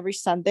every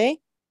Sunday.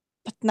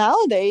 But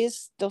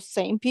nowadays, those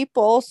same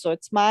people, so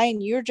it's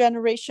mine, your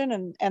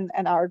generation,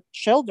 and our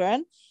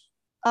children,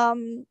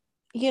 um,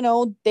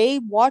 they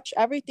watch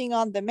everything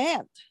on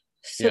demand.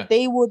 So Yeah.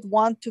 they would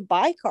want to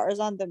buy cars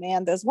on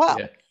demand as Yeah.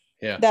 well.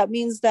 Yeah. That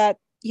means that,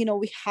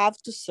 we have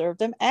to serve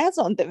them ads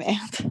on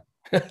demand.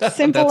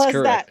 Simple That's as that,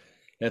 correct.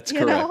 That's you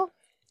correct. know?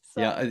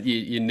 Yeah, So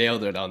you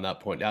nailed it on that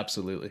point.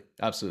 Absolutely.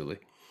 Absolutely.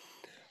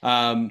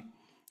 Um,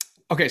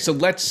 okay, so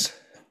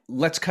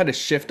let's kind of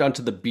shift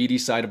onto the BD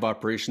side of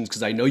operations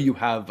because I know you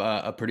have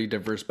a pretty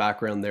diverse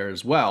background there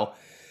as well.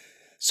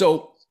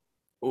 So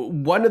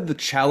one of the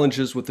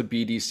challenges with the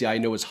BDC I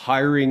know is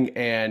hiring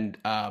and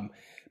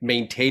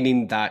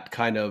maintaining that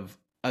kind of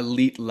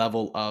elite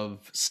level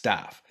of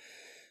staff.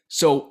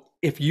 So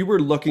if you were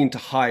looking to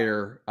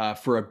hire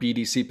for a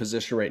BDC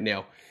position right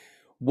now,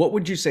 what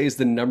would you say is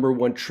the number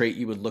one trait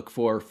you would look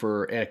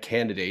for a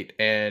candidate,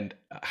 and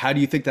how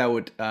do you think that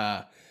would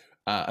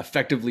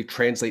effectively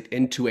translate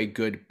into a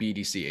good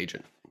BDC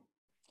agent?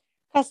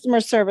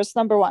 customer service,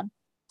 number one.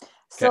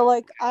 Okay. So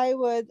like I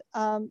would,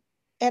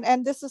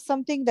 and this is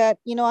something that,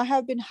 I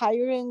have been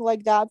hiring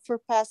like that for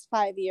past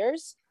 5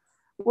 years,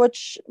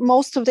 which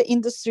most of the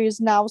industry is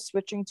now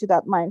switching to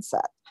that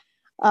mindset.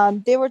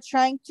 They were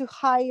trying to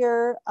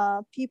hire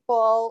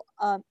people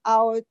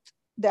out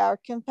that are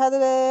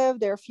competitive,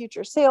 they're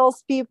future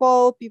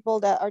salespeople, people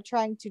that are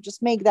trying to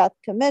just make that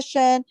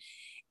commission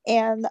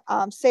and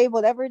say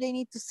whatever they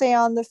need to say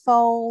on the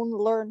phone,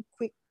 learn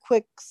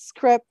quick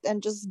script,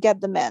 and just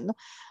get them in.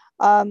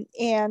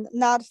 And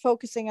not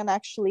focusing on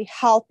actually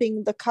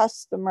helping the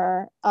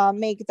customer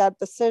make that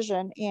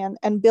decision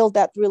and build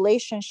that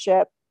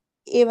relationship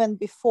even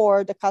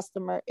before the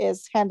customer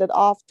is handed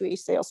off to a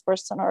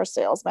salesperson or a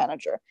sales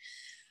manager.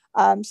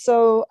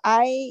 So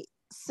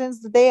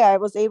since the day I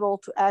was able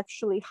to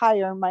actually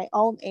hire my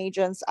own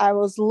agents, I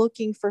was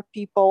looking for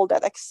people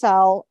that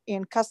excel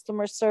in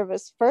customer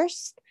service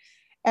first.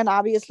 And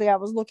obviously, I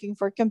was looking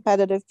for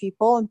competitive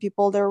people and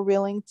people that are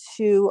willing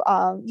to,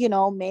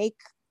 make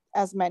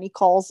as many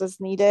calls as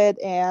needed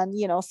and,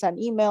 send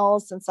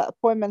emails and set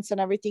appointments and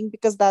everything,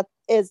 because that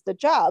is the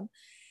job.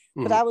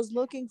 But Mhm. I was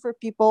looking for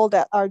people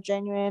that are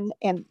genuine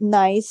and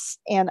nice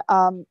and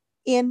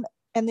in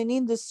an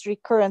industry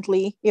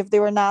currently, if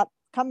they were not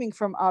coming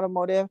from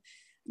automotive,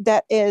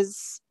 that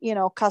is,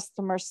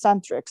 customer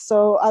centric.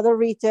 So other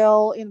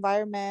retail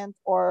environment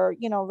or,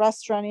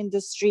 restaurant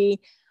industry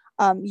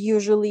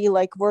usually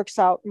like works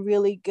out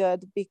really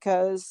good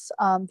because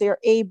they're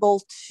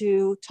able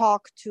to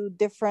talk to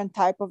different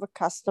type of a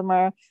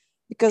customer.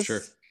 Sure.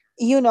 Because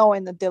in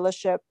the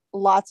dealership,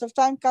 lots of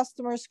time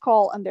customers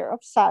call and they're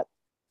upset.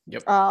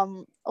 Yep.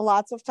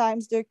 Lots of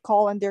times they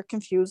call and they're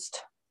confused,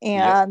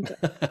 Yep. and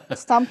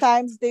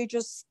sometimes they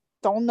just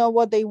don't know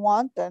what they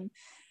want. And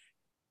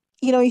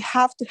you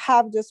have to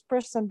have this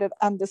person that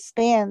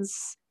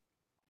understands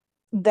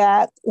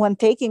that when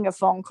taking a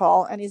phone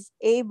call and is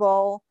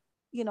able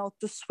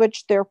to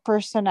switch their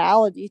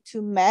personality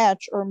to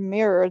match or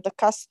mirror the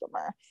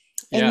customer.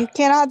 And Yeah. you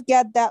cannot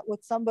get that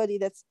with somebody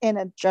that's in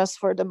it just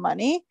for the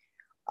money.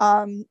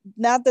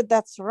 Not that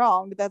that's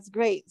wrong, that's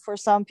great for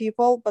some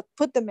people, but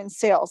put them in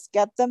sales,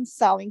 get them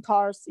selling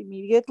cars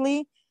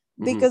immediately,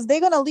 Hmm. because they're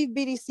going to leave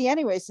BDC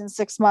anyways in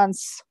 6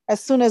 months as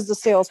soon as the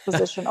sales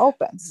position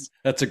opens.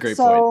 That's a great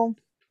point.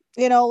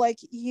 So like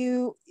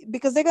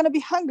because they're going to be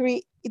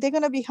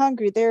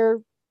hungry.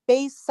 Their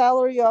base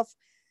salary of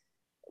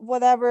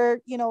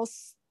whatever,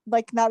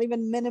 like not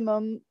even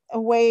minimum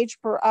wage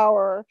per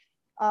hour,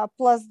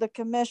 plus the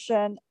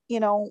commission,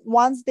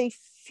 once they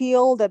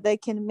feel that they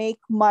can make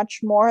much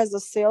more as a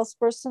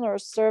salesperson or a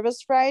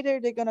service writer,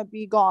 they're going to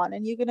be gone,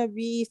 and you're going to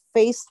be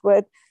faced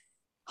with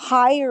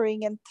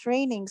hiring and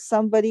training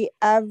somebody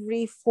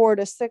every 4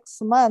 to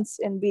 6 months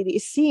in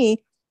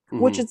BDC,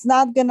 which Hmm. is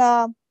not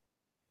gonna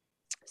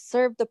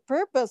serve the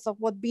purpose of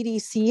what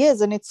BDC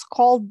is. And it's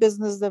called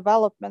Business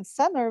Development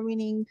Center,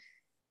 meaning,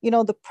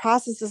 the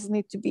processes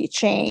need to be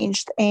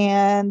changed,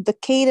 and the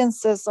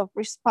cadences of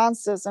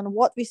responses and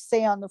what we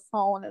say on the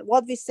phone and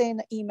what we say in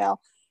the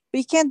email. But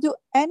you can't do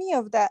any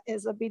of that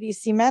as a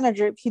BDC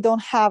manager if you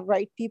don't have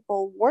right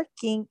people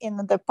working in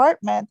the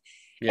department.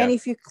 And Yeah.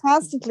 if you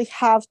constantly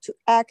have to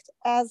act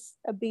as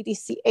a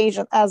BDC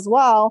agent as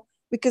well,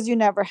 because you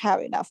never have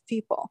enough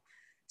people.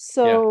 Yeah.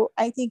 So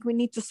I think we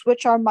need to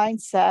switch our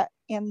mindset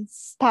and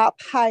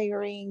stop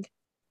hiring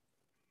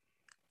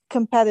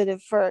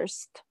competitive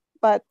first,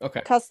 but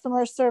Okay.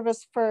 customer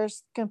service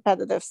first,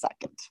 competitive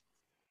second.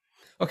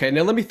 Okay.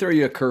 Now let me throw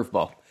you a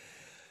curveball.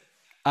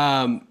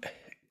 Um,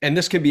 and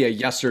this can be a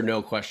yes or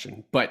no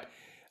question, but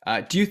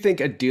do you think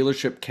a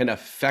dealership can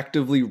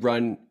effectively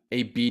run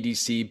a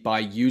BDC by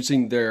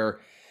using their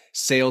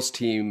sales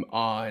team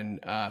on,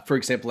 for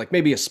example, like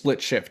maybe a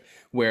split shift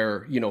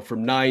where,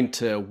 from 9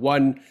 to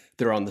 1,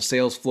 they're on the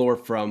sales floor,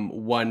 from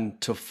 1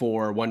 to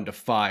 4, 1 to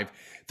 5,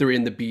 they're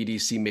in the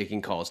BDC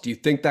making calls. Do you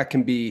think that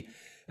can be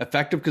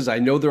effective? Because I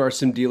know there are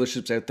some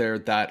dealerships out there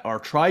that are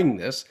trying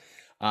this.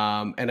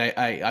 And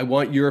I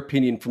want your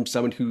opinion from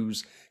someone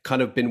who's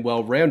kind of been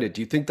well rounded.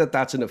 Do you think that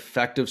that's an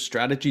effective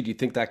strategy? Do you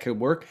think that could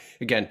work?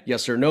 Again,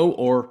 yes or no,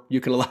 or you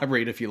can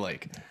elaborate if you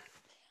like.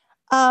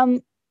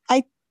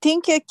 I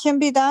think it can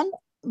be done,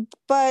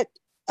 but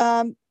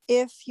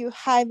if you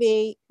have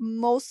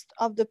most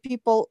of the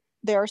people,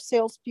 there are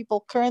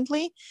salespeople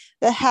currently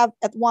that have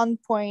at one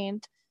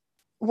point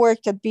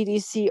worked at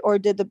BDC or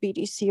did the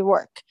BDC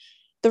work.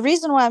 The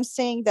reason why I'm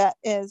saying that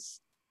is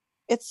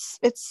it's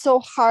so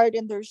hard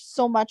and there's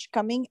so much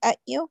coming at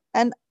you.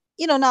 And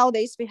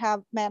nowadays we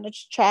have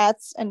managed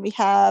chats and we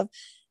have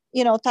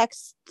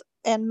text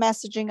and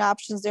messaging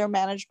options. They're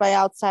managed by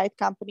outside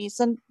companies,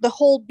 and the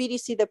whole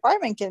BDC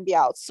department can be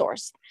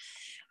outsourced.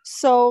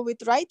 So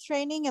with right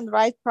training and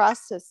right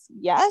process,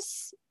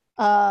 yes.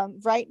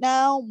 Right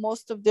now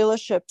most of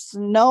dealerships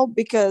no,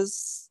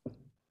 because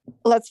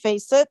let's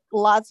face it,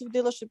 lots of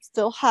dealerships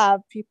still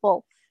have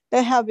people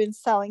that have been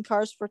selling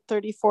cars for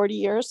 30, 40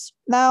 years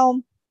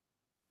now,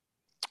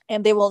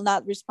 and they will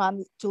not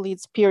respond to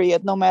leads,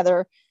 period, no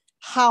matter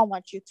how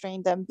much you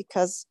train them,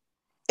 because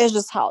it's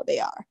just how they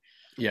are.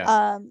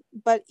 Yeah.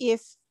 But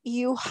if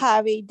you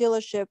have a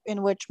dealership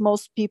in which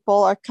most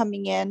people are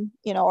coming in,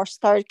 or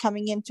started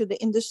coming into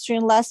the industry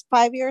in the last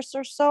 5 years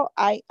or so,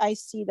 I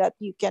see that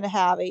you can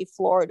have a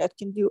floor that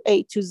can do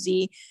A to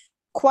Z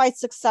quite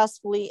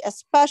successfully,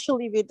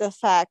 especially with the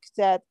fact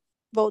that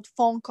both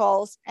phone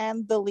calls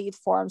and the lead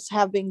forms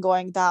have been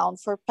going down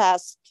for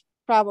past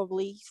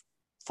probably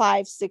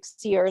 5, 6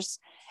 years.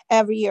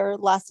 Every year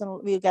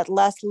we get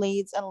less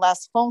leads and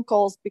less phone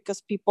calls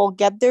because people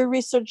get their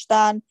research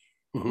done,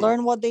 Hmm.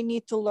 learn what they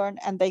need to learn,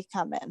 and they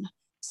come in.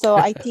 So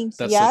I think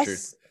That's so true.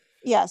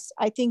 yes,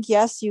 I think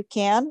yes, you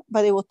can,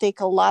 but it will take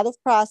a lot of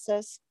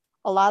process,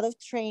 a lot of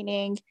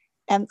training,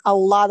 and a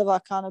lot of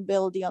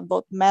accountability on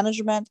both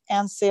management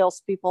and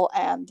salespeople,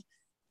 and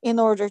in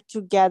order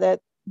to get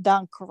it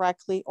done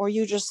correctly, or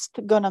you're just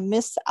gonna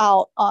miss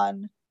out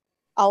on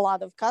a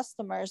lot of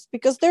customers,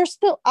 because they're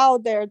still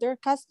out there. There are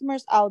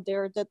customers out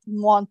there that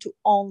want to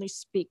only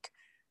speak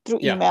through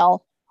Yeah.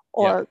 email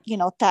Yeah.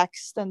 or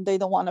text, and they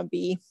don't want to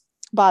be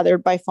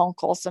bothered by phone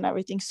calls and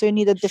everything. So you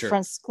need a Sure.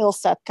 different skill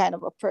set kind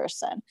of a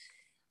person.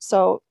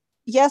 So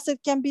yes,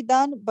 it can be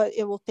done, but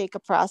it will take a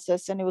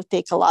process and it will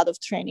take a lot of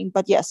training.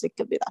 But yes, it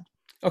could be done.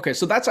 Okay.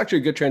 So that's actually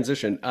a good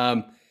transition.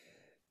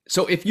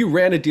 So if you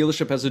ran a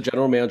dealership as a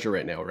general manager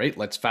right now, right?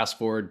 Let's fast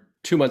forward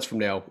 2 months from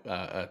now.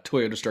 A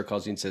Toyota store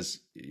calls you and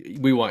says,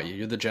 "We want you.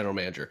 You're the general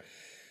manager."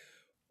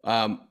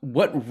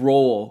 What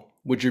role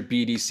would your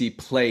BDC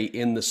play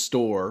in the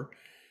store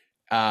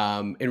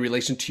in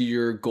relation to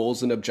your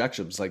goals and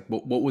objectives? Like,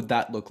 what would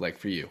that look like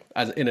for you,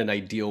 as in an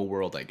ideal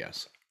world, I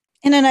guess?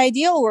 In an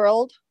ideal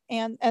world,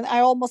 and I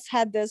almost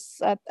had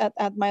this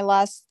at my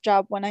last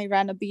job when I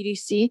ran a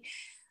BDC.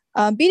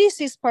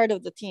 BDC is part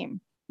of the team.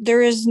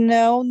 There is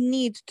no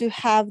need to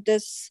have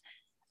this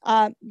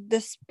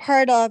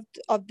part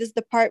of this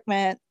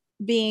department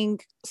being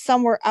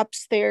somewhere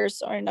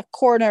upstairs or in a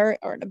corner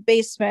or in a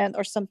basement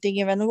or something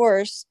even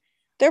worse.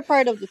 They're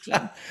part of the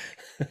team.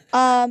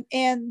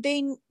 And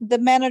the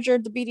manager,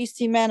 the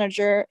BDC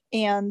manager,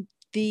 and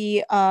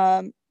the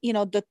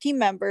team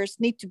members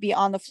need to be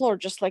on the floor,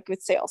 just like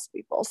with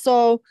salespeople,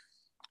 so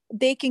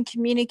they can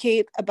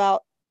communicate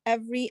about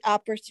every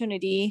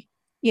opportunity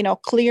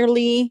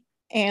clearly,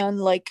 and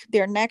like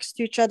they're next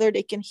to each other,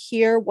 they can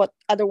hear what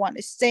other one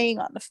is saying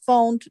on the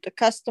phone to the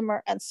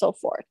customer and so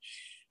forth.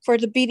 For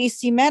the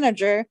BDC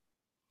manager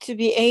to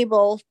be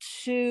able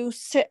to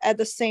sit at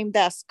the same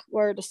desk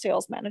where the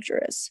sales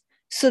manager is,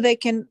 so they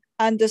can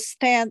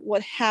understand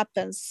what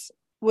happens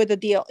with the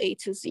deal A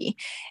to Z,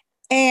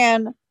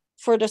 and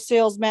for the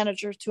sales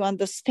manager to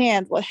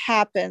understand what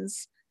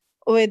happens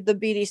with the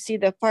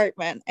BDC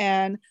department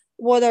and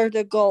what are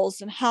the goals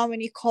and how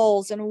many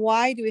calls and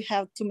why do we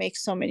have to make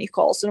so many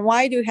calls and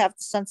why do we have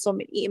to send so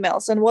many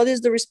emails and what is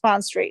the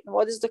response rate and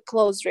what is the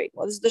close rate,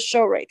 what is the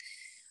show rate,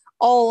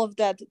 all of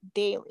that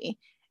daily.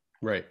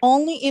 Right.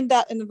 Only in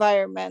that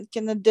environment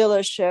can the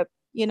dealership,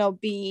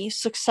 be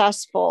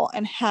successful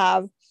and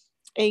have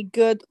a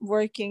good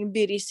working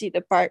BDC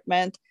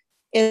department,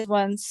 is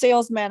when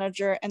sales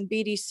manager and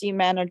BDC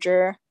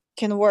manager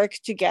can work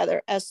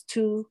together as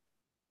two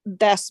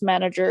desk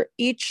manager,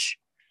 each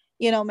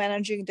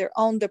managing their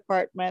own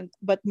department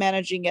but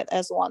managing it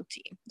as one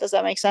team. Does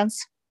that make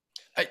sense?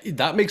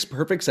 That makes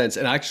perfect sense.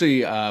 And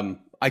actually,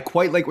 I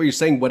quite like what you're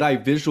saying. What I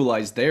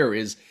visualize there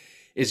is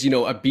a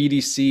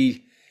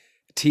BDC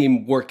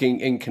team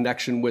working in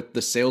connection with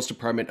the sales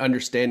department,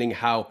 understanding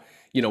how,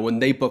 when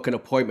they book an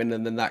appointment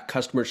and then that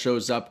customer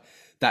shows up,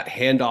 that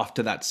handoff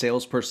to that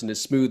salesperson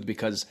is smooth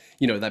because,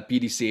 that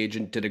BDC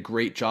agent did a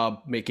great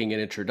job making an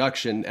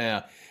introduction,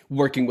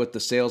 working with the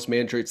sales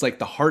manager. It's like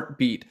the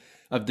heartbeat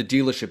of the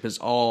dealership is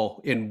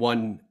all in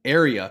one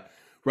area,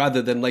 rather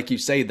than, like you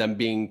say, them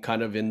being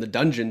kind of in the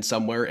dungeon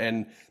somewhere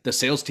and the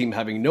sales team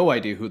having no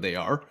idea who they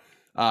are.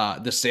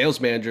 The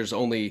sales manager's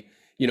only,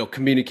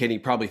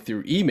 communicating probably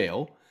through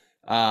email.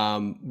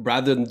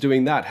 Rather than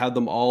doing that, have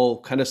them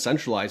all kind of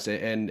centralize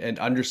it and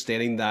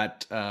understanding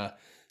that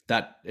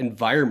that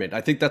environment.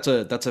 I think that's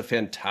a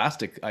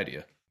fantastic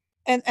idea.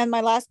 And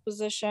my last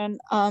position,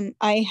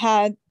 I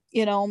had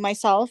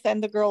myself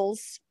and the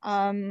girls,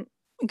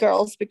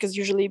 because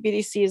usually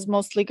BDC is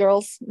mostly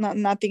girls.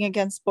 Nothing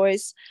against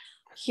boys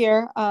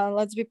here.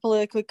 Let's be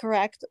politically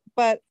correct,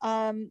 but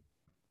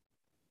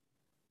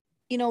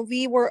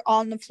we were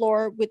on the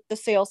floor with the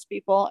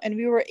salespeople, and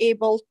we were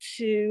able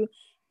to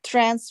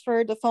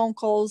transfer the phone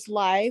calls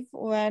live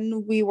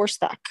when we were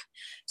stuck.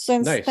 So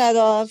instead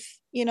of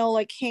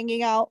like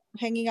hanging up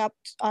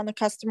on the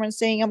customer and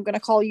saying I'm going to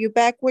call you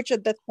back, which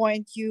at that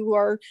point you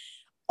are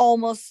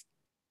almost,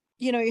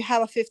 you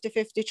have a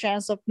 50-50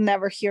 chance of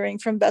never hearing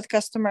from that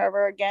customer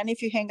ever again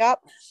if you hang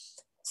up.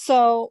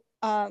 So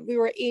we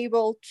were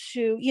able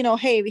to,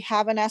 hey, we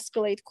have an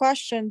escalate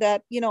question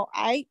that,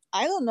 I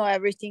don't know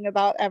everything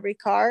about every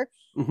car.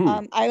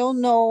 Mm-hmm. I don't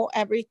know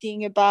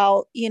everything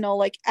about,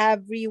 like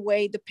every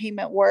way the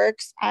payment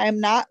works. I am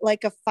not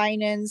like a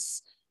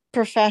finance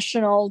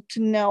professional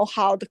to know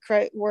how the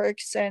credit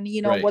works and,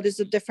 right, what is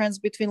the difference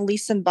between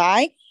lease and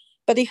buy.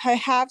 But if I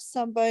have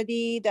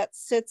somebody that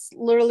sits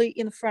literally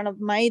in front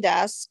of my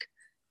desk,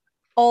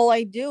 all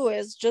I do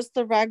is just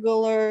a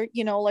regular,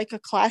 like a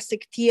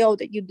classic TO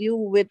that you do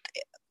with,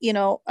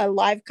 a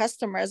live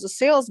customer as a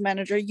sales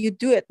manager, you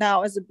do it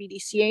now as a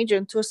BDC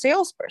agent to a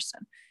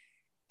salesperson.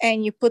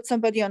 And you put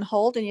somebody on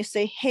hold and you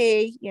say,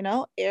 hey,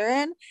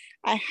 Aaron,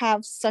 I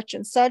have such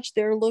and such.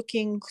 They're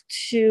looking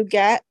to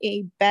get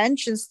a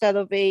bench instead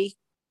of a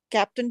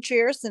captain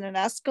chairs and an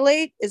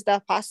Escalade. Is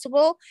that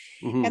possible?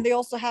 Mm-hmm. And they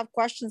also have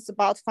questions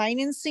about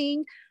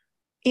financing.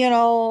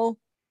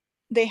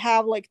 They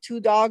have like 2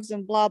 dogs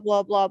and blah,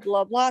 blah, blah,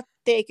 blah, blah.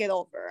 Take it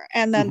over.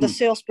 And then mm-hmm. the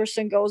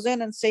salesperson goes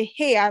in and say,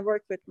 hey, I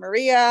work with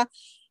Maria,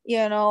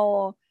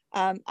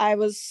 I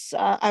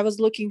was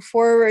looking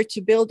forward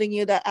to building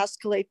you that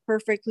Escalade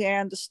perfectly. I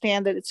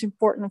understand that it's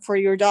important for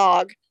your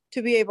dog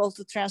to be able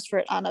to transfer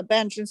it on a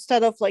bench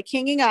instead of like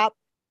hanging up,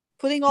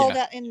 putting all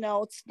that in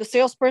notes. The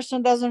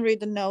salesperson doesn't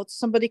read the notes.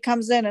 Somebody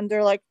comes in and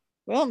they're like,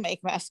 we'll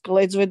make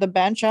Escalades with the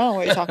bench. I don't know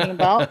what you're talking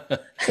about.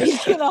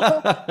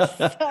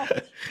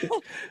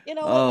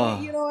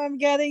 I'm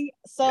getting.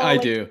 So I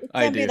do. It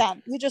can be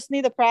done. You just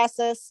need a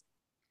process.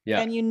 Yeah.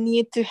 And you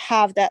need to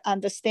have that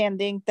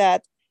understanding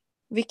that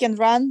we can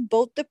run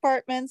both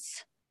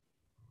departments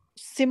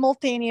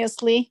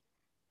simultaneously,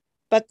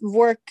 but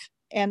work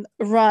and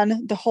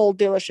run the whole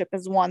dealership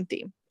as one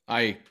team.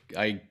 I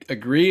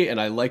agree,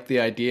 and I like the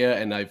idea,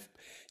 and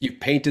you've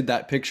painted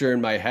that picture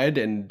in my head,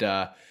 and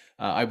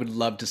I would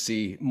love to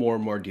see more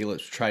and more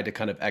dealers try to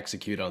kind of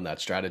execute on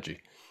that strategy.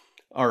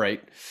 All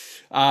right,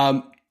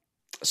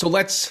 so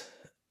let's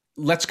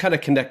kind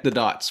of connect the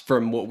dots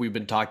from what we've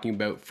been talking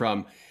about,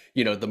 from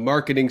the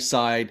marketing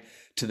side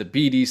to the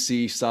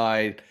BDC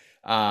side.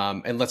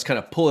 And let's kind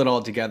of pull it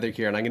all together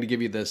here. And I'm going to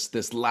give you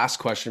this last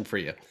question for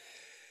you.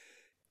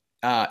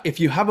 If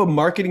you have a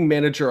marketing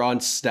manager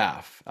on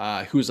staff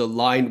who's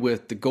aligned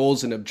with the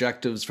goals and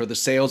objectives for the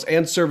sales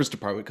and service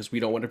department, because we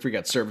don't want to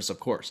forget service,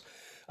 of course.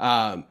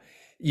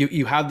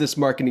 You have this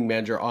marketing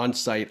manager on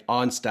site,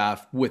 on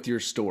staff with your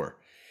store.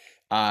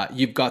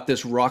 You've got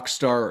this rock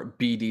star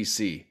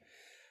BDC.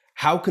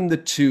 How can the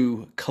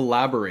two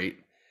collaborate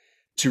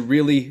to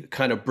really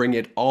kind of bring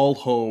it all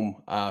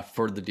home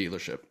for the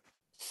dealership?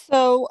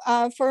 So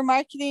for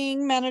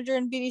marketing manager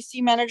and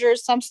BDC manager,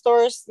 some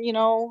stores,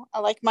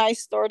 like my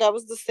store, that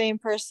was the same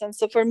person.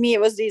 So for me, it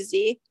was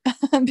easy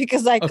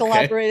because I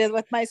collaborated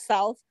with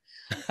myself.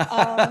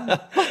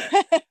 But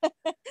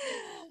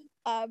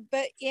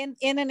in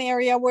an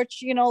area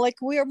which,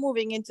 like we are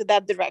moving into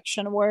that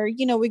direction where,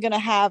 we're going to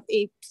have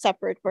a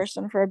separate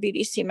person for a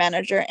BDC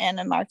manager and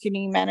a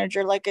marketing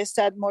manager. Like I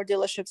said, more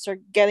dealerships are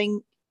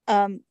getting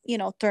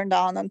turned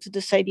on onto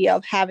this idea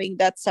of having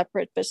that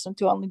separate person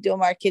to only do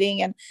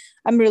marketing, and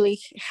I'm really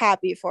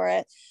happy for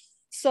it.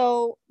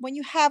 So when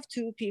you have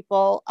two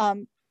people,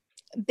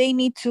 they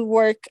need to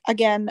work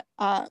again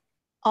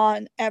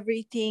on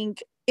everything,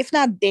 if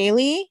not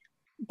daily,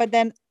 but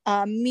then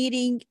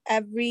meeting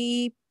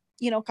every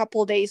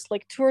couple of days,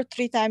 like 2 or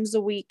 3 times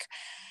a week,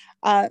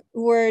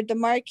 where the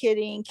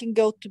marketing can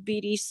go to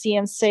BDC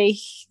and say,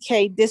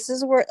 hey, this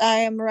is what I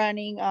am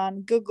running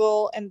on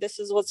Google, and this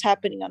is what's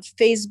happening on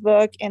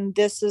Facebook, and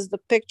this is the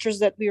pictures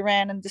that we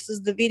ran, and this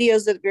is the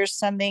videos that we're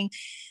sending.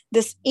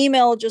 This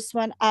email just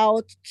went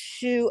out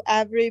to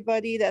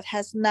everybody that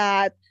has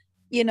not,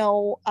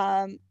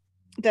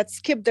 that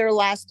skipped their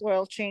last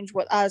oil change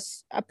with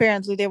us.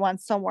 Apparently they went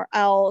somewhere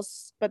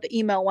else, but the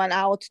email went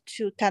out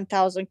to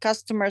 10,000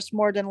 customers.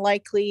 More than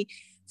likely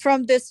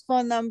from this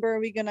phone number,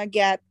 we're going to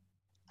get,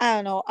 I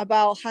don't know,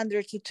 about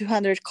 100 to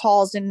 200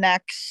 calls in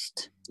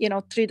next,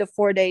 3 to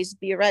 4 days.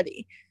 Be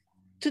ready.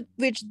 To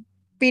which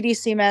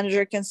BDC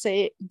manager can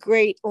say,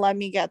 great, let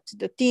me get to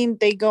the team.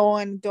 They go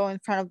in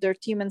front of their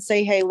team and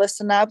say, hey,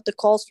 listen up. The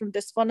calls from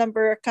this phone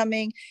number are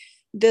coming.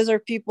 These are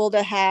people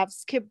that have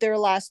skipped their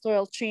last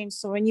oil change.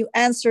 So when you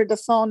answer the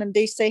phone and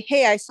they say,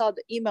 hey, I saw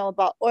the email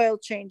about oil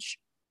change,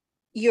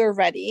 you're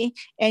ready.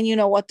 And you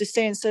know what to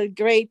say. And so,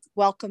 great,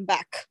 welcome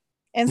back.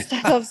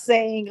 Instead of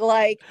saying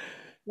like,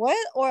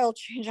 what oil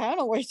change? I don't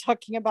know what you're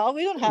talking about.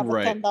 We don't have a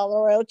 $10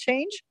 oil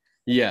change.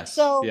 Yes.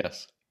 So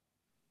yes.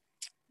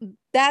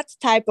 That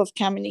type of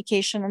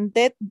communication and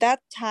that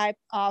type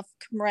of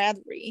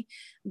camaraderie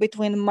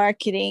between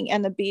marketing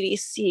and the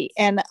BDC,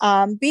 and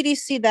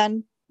BDC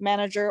then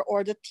manager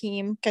or the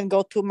team can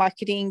go to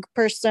marketing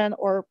person,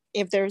 or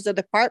if there's a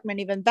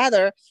department, even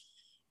better,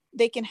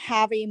 they can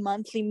have a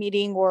monthly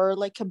meeting or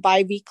like a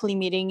bi-weekly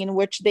meeting in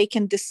which they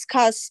can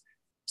discuss.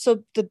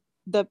 So the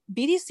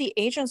BDC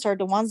agents are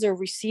the ones that are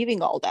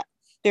receiving all that.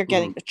 They're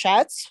getting the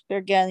chats,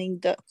 they're getting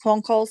the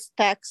phone calls,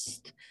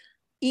 text,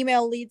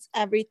 email leads,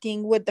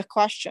 everything with the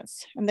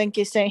questions. And then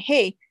can say,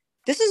 hey,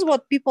 this is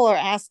what people are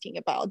asking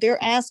about.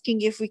 They're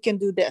asking if we can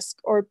do this,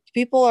 or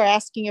people are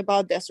asking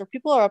about this, or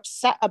people are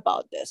upset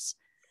about this.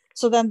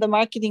 So then the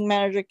marketing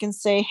manager can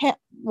say, hey,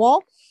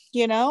 well,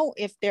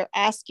 if they're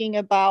asking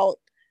about,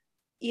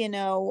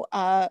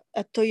 a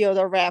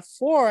Toyota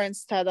RAV4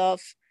 instead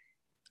of,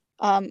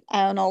 I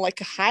don't know, like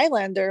a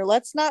Highlander,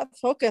 let's not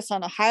focus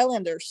on a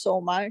Highlander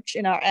so much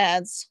in our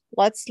ads.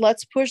 Let's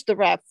push the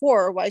RAV4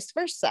 or vice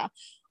versa.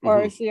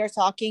 Or if we are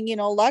talking,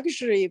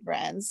 luxury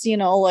brands,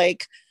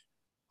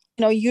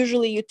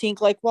 usually you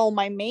think like, well,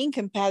 my main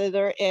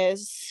competitor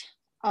is,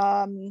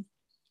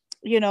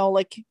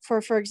 like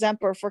for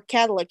example, for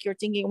Cadillac, you're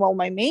thinking, well,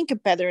 my main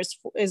competitor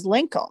is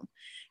Lincoln.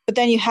 But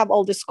then you have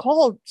all these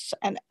calls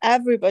and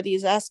everybody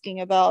is asking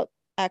about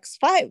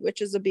X5,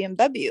 which is a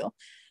BMW.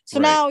 So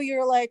now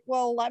you're like,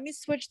 well, let me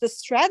switch the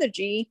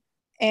strategy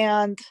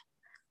and,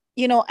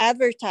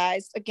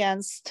 advertise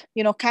against,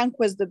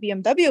 conquest the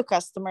BMW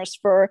customers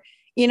for,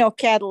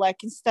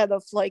 Cadillac, instead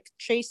of like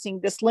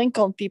chasing this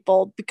Lincoln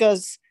people,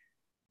 because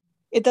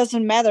it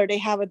doesn't matter. They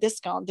have a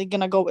discount. They're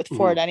going to go with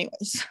Ford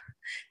anyways.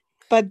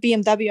 But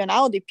BMW and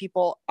Audi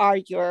people are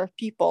your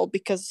people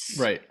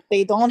because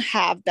they don't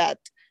have that,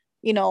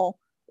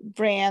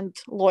 brand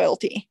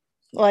loyalty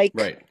like,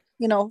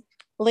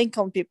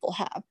 Lincoln people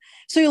have.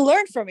 So you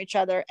learn from each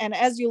other. And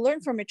as you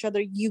learn from each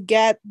other, you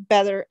get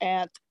better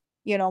at,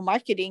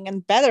 marketing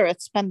and better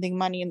at spending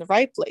money in the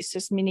right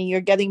places, meaning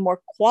you're getting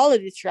more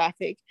quality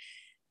traffic.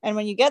 And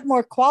when you get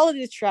more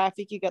quality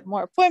traffic, you get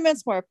more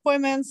appointments,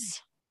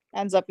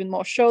 ends up in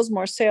more shows,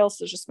 more sales.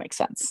 It just makes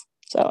sense.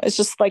 So it's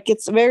just like,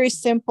 it's a very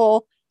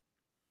simple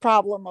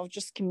problem of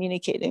just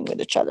communicating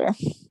with each other.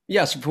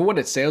 Yeah. So for what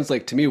it sounds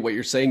like to me, what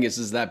you're saying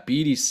is that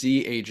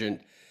BDC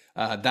agent,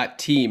 that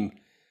team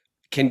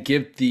can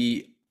give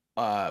the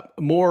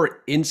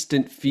more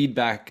instant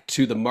feedback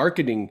to the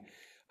marketing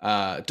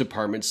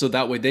department. So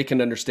that way they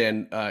can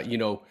understand,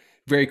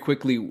 very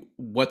quickly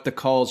what the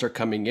calls are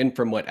coming in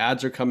from, what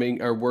ads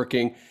are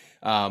working,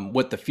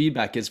 what the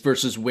feedback is,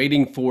 versus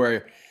waiting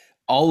for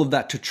all of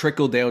that to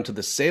trickle down to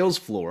the sales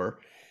floor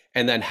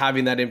and then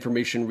having that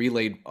information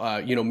relayed,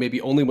 maybe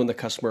only when the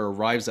customer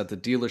arrives at the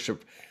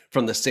dealership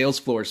from the sales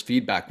floor's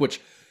feedback, which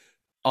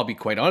I'll be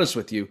quite honest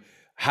with you,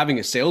 having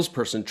a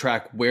salesperson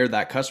track where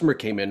that customer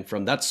came in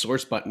from, that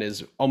source button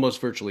is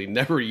almost virtually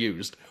never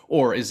used,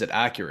 or is it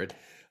accurate?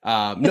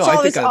 It's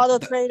always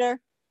Auto Trader.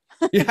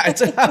 Yeah,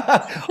 it's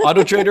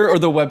Auto Trader or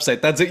the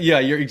website. That's it. Yeah,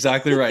 you're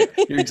exactly right.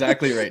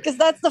 Because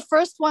that's the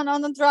first one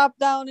on the drop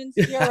down in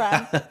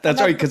CRM. That's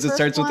right, because it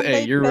starts with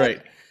A. You're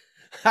right.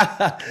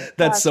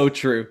 That's so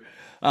true.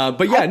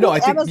 But yeah, I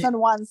think Amazon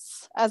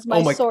once as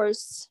my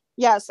source.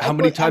 Yes. How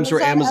many times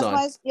were Amazon?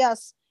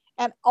 Yes.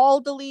 And all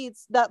the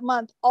leads that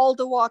month, all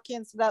the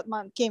walk-ins that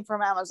month came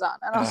from Amazon.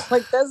 And I was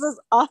like, this is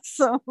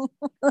awesome.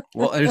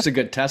 Well, there's a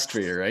good test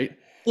for you, right?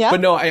 Yeah.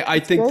 But no, I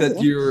think crazy.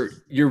 That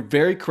you're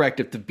very correct.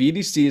 If the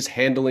BDC is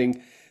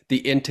handling the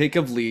intake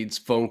of leads,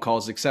 phone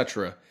calls,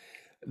 etc.,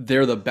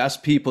 they're the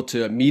best people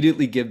to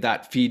immediately give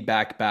that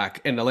feedback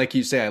back. And like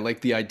you say, I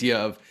like the idea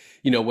of,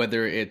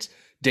 whether it's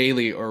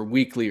daily or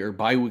weekly or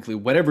biweekly,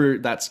 whatever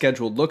that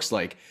schedule looks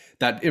like,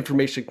 that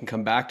information can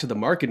come back to the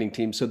marketing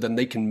team so then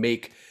they can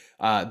make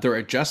their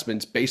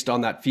adjustments based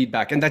on that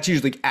feedback. And that's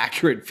usually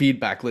accurate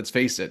feedback, let's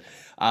face it,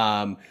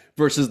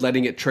 versus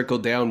letting it trickle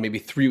down maybe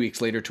 3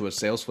 weeks later to a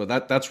sales flow.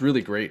 That's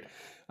really great.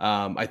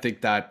 I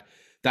think that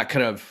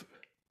kind of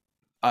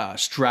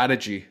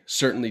strategy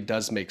certainly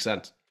does make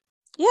sense.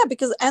 Yeah,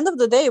 because end of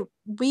the day,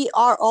 we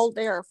are all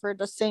there for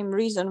the same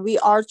reason. We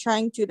are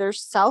trying to either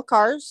sell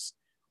cars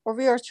or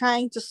we are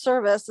trying to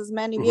service as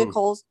many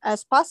vehicles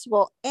as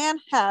possible and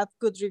have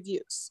good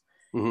reviews.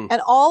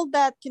 And all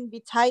that can be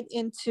tied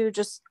into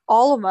just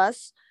all of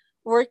us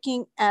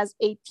working as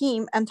a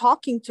team and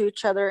talking to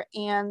each other.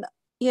 And,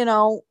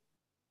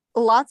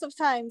 lots of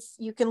times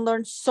you can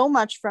learn so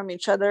much from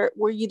each other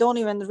where you don't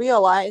even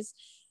realize.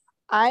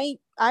 I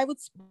would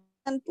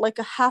spend like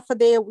a half a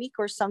day a week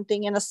or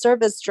something in a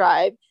service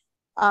drive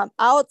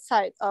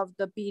outside of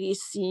the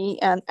BDC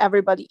and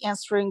everybody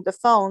answering the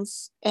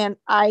phones. And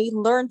I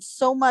learned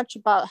so much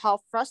about how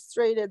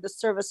frustrated the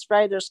service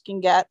writers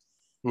can get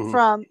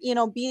from,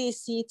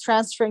 BDC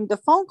transferring the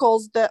phone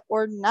calls that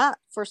were not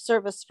for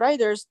service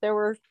writers. They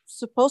were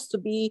supposed to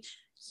be,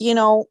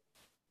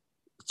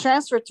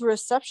 transferred to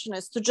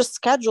receptionists to just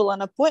schedule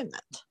an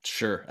appointment.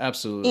 Sure,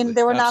 absolutely. And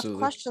there were not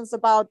questions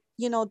about,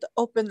 the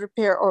open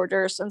repair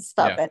orders and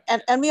stuff. Yeah.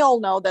 And we all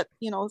know that,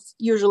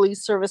 usually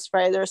service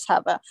writers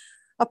have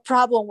a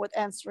problem with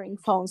answering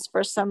phones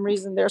for some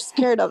reason. They're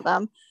scared of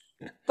them.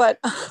 But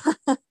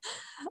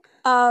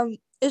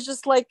it's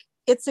just like,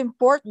 it's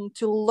important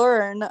to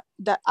learn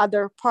the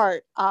other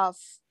part of,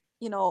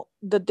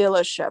 the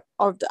dealership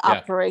or the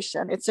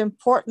operation. It's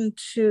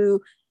important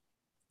to,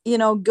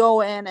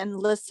 go in and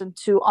listen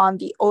to on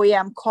the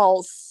OEM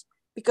calls,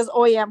 because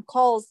OEM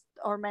calls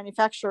or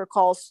manufacturer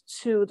calls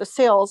to the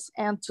sales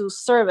and to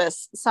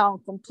service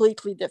sound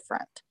completely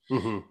different.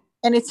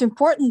 And it's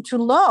important to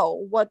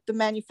know what the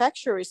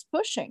manufacturer is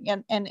pushing.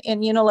 And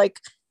like,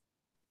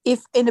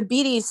 if in a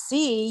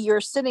BDC,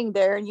 you're sitting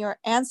there and you're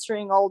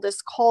answering all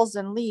these calls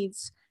and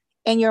leads,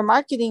 and your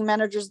marketing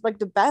manager is like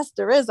the best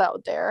there is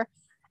out there,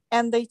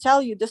 and they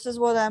tell you, this is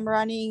what I'm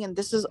running, and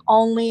this is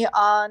only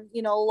on,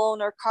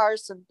 loaner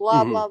cars and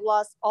blah, blah,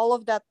 blah, all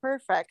of that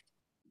perfect.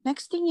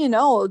 Next thing you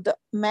know, the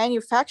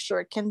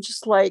manufacturer can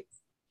just like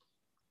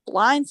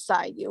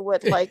blindside you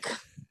with like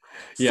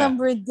some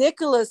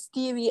ridiculous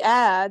TV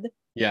ad.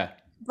 Yeah.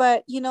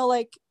 But,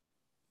 like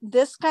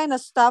this kind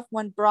of stuff,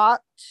 when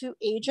brought to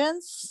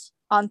agents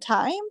on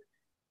time,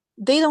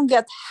 they don't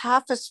get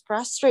half as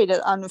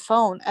frustrated on the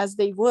phone as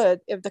they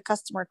would if the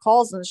customer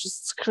calls and is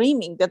just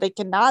screaming that they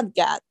cannot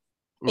get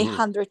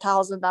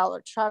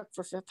 $100,000 truck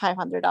for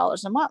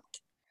 $500 a month.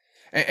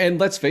 And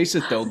let's face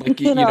it, though, like,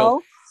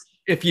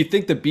 if you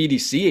think the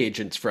BDC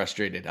agent's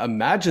frustrated,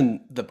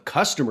 imagine the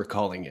customer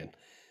calling in.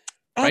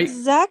 Right?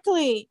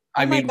 Exactly.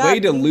 I mean, way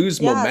to lose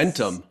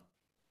momentum.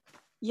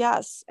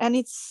 Yes. And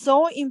it's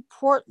so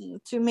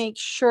important to make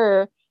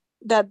sure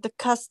that the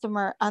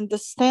customer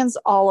understands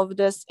all of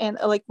this. And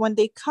like when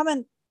they come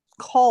and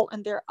call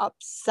and they're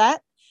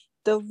upset,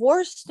 the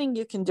worst thing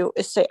you can do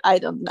is say, I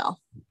don't know.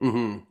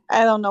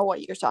 I don't know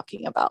what you're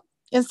talking about,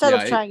 instead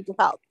of trying to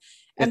help.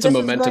 And it's a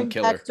momentum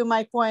killer. Back to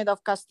my point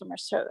of customer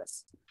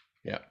service.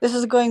 Yeah. This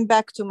is going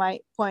back to my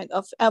point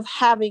of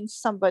having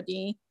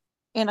somebody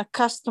in a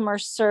customer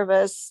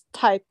service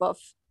type of,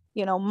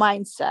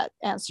 mindset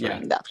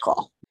answering that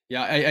call.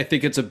 Yeah, I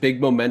think it's a big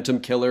momentum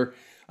killer.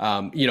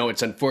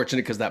 It's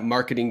unfortunate because that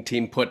marketing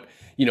team put,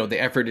 the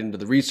effort into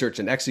the research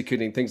and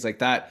executing things like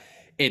that.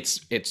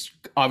 It's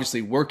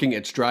obviously working.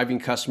 It's driving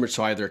customers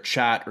to either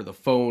chat or the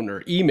phone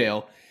or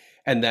email.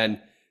 And then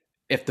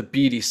if the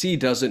BDC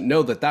doesn't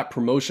know that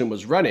promotion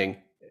was running,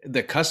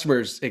 the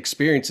customer's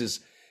experience is,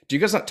 do you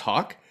guys not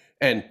talk?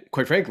 And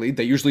quite frankly,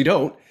 they usually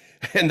don't.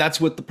 And that's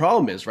what the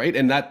problem is, right?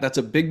 And that's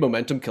a big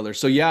momentum killer.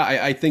 So yeah,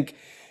 I think,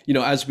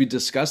 as we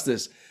discuss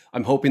this,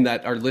 I'm hoping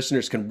that our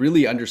listeners can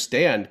really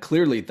understand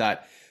clearly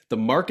that the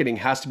marketing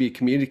has to be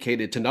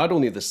communicated to not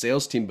only the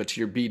sales team, but to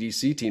your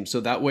BDC team.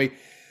 So that way,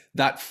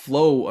 that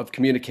flow of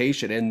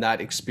communication and that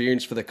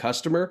experience for the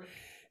customer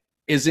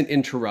isn't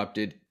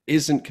interrupted,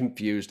 isn't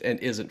confused, and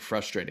isn't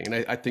frustrating.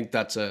 And I think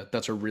that's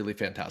a really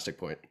fantastic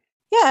point.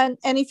 Yeah,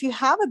 and if you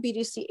have a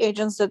BDC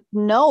agents that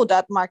know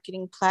that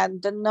marketing plan,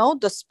 that know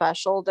the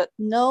special, that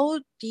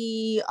know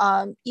the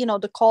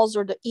the calls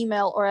or the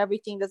email or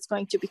everything that's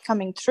going to be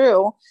coming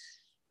through,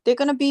 they're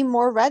going to be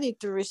more ready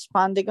to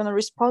respond. They're going to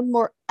respond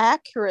more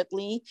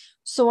accurately.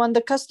 So when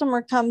the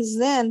customer comes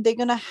in, they're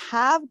going to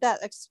have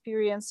that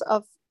experience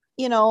of,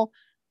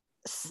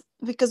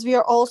 because we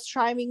are all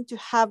striving to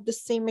have the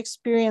same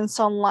experience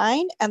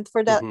online, and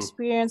for that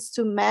experience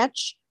to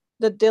match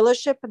the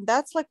dealership. And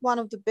that's like one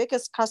of the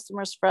biggest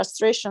customers'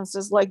 frustrations,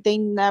 is like they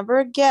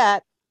never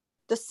get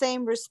the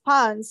same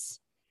response,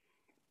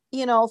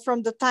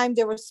 from the time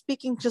they were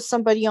speaking to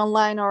somebody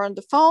online or on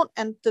the phone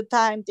and the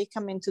time they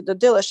come into the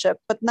dealership.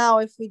 But now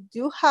if we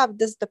do have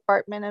this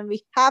department, and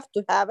we have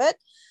to have it,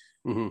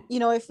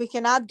 if we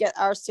cannot get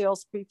our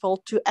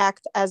salespeople to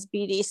act as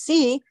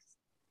BDC,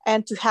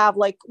 and to have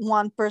like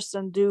one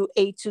person do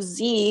A to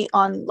Z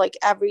on like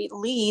every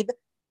lead,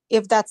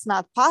 if that's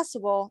not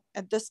possible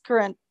at this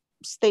current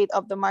state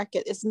of the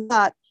market, is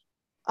not,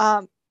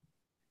 then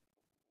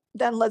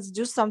let's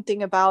do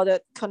something about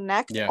it.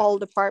 Connect all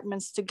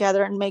departments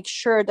together and make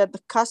sure that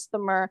the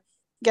customer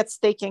gets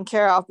taken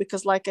care of,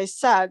 because like I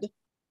said,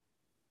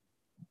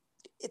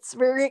 it's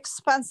very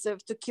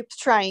expensive to keep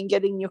trying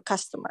getting new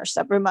customers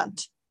every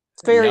month.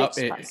 It's very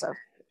expensive.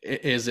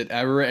 Is it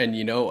ever? And,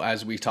 you know,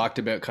 as we talked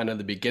about kind of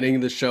the beginning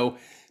of the show,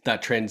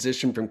 that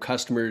transition from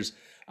customers,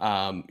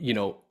 you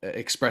know,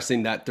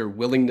 expressing that their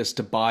willingness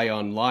to buy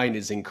online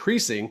is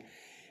increasing.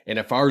 And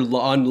if our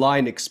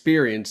online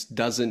experience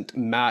doesn't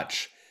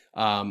match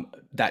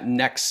that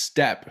next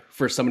step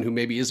for someone who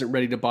maybe isn't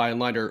ready to buy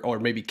online, or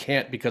maybe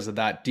can't because of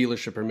that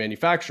dealership or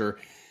manufacturer,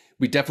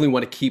 we definitely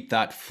want to keep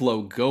that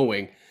flow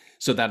going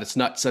so that it's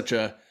not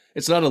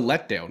it's not a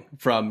letdown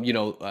from, you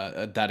know,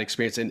 that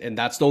experience. And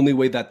that's the only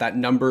way that that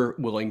number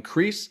will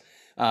increase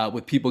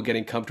with people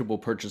getting comfortable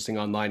purchasing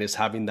online, is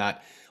having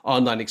that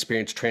online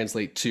experience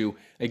translate to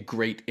a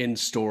great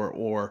in-store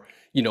or,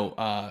 you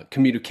know,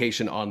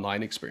 communication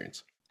online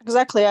experience.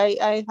 Exactly.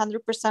 I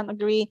 100%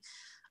 agree.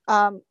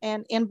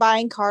 And in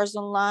buying cars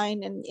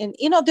online, and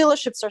you know,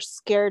 dealerships are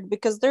scared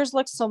because there's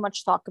like so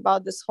much talk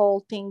about this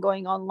whole thing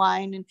going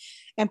online,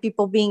 and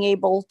people being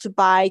able to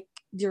buy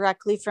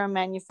directly from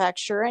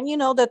manufacturer. And you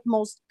know that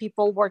most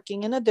people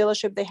working in a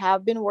dealership, they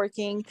have been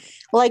working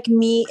like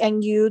me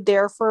and you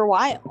there for a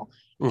while.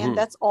 Mm-hmm. And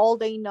that's all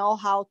they know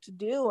how to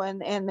do,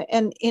 and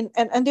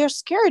they're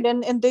scared,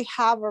 and they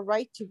have a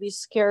right to be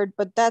scared.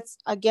 But that's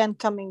again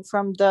coming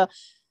from the,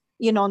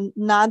 you know,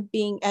 not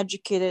being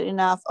educated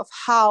enough of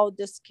how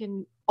this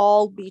can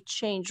all be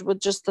changed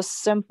with just a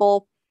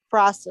simple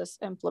process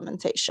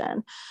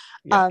implementation.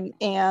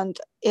 And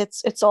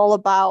it's all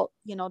about,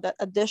 you know, that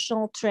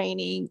additional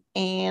training,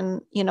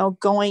 and, you know,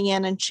 going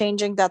in and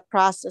changing that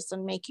process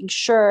and making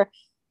sure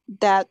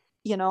that,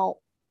 you know,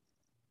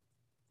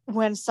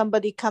 when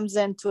somebody comes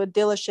into a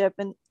dealership,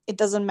 and it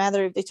doesn't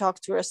matter if they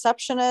talk to a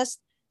receptionist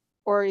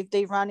or if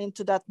they run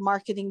into that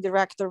marketing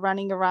director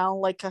running around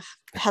like a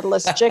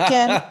headless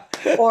chicken,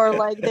 or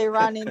like they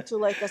run into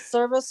like a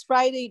service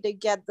Friday, they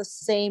get the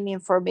same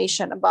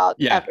information about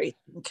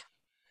everything.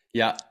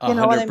 Yeah,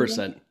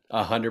 100%.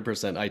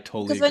 100%. I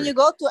totally agree. Because when you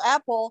go to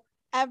Apple,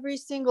 every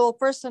single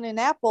person in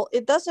Apple,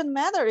 it doesn't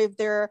matter if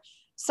they're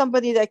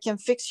somebody that can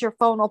fix your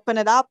phone, open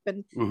it up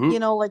and, you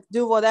know, like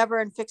do whatever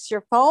and fix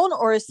your phone,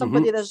 or is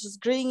somebody that's just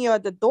greeting you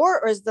at the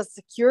door, or is the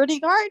security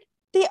guard.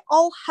 They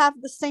all have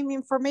the same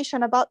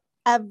information about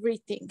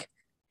everything.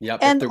 Yep.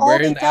 And if they're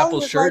wearing the Apple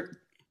shirt, like,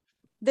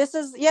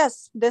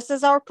 this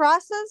is our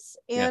process,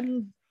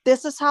 and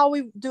this is how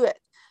we do it.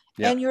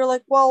 And you're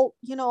like, well,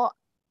 you know,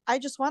 I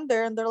just went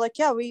there, and they're like,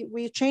 yeah,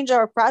 we change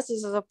our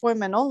process as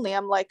appointment only.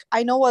 I'm like,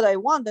 I know what I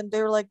want. And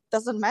they're like,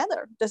 doesn't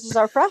matter. This is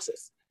our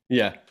process.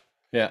 Yeah.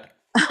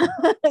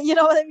 You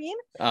know what I mean?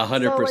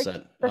 100%. So,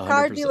 like, the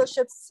car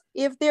dealerships,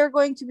 if they're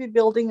going to be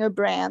building a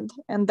brand,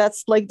 and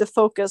that's like the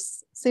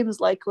focus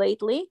seems like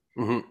lately,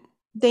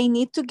 they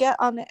need to get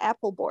on the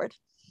Apple board.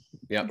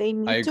 Yeah, they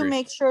need to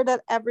make sure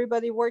that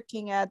everybody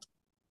working at,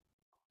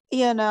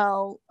 you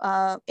know,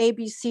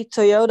 ABC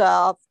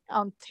Toyota of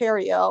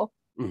Ontario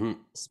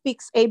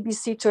speaks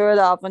ABC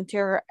Toyota of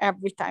Ontario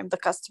every time the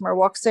customer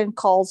walks in,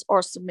 calls,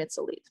 or submits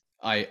a lead.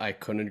 I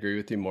couldn't agree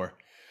with you more.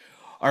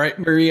 All right,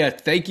 Maria,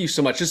 thank you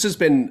so much. This has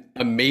been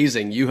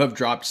amazing. You have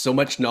dropped so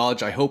much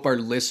knowledge. I hope our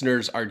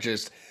listeners are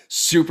just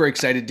super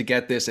excited to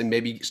get this and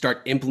maybe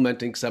start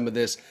implementing some of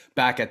this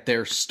back at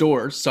their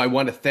stores. So I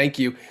want to thank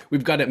you.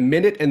 We've got 1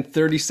 minute and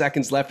 30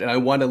 seconds left, and I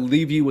want to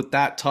leave you with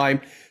that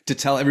time to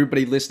tell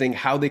everybody listening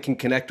how they can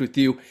connect with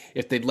you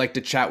if they'd like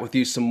to chat with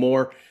you some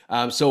more.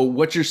 So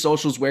what's your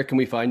socials? Where can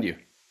we find you?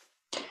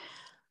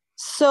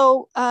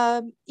 So,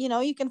 you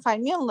know, you can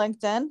find me on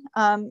LinkedIn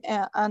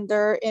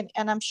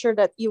and I'm sure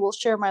that you will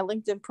share my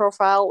LinkedIn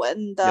profile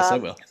and, yes, I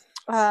will.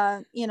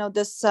 You know,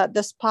 this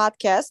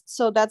podcast.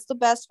 So that's the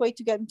best way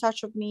to get in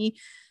touch with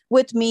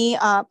me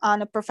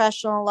on a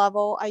professional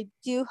level. I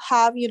do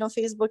have, you know,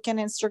 Facebook and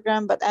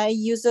Instagram, but I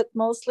use it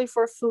mostly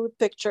for food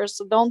pictures.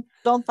 So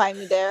don't find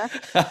me there.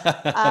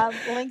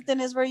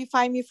 LinkedIn is where you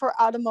find me for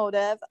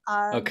automotive.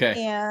 Okay.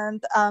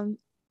 And,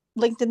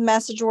 LinkedIn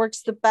message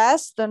works the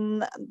best,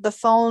 and the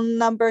phone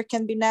number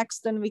can be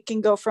next, and we can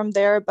go from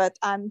there. But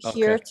I'm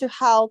here to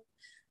help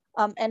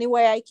any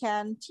way I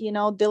can, you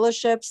know,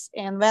 dealerships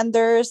and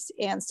vendors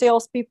and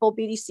salespeople,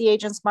 BDC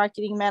agents,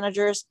 marketing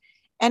managers,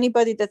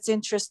 anybody that's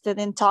interested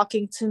in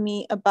talking to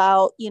me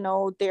about, you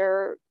know,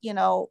 their, you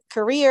know,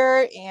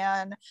 career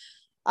and,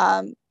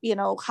 you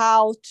know,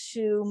 how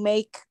to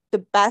make the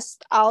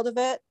best out of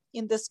it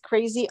in this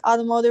crazy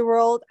automotive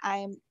world.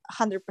 I'm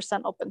 100%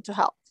 open to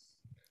help.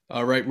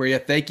 All right, Maria,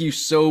 thank you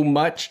so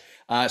much.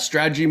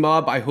 Strategy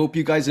Mob, I hope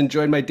you guys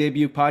enjoyed my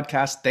debut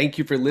podcast. Thank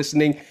you for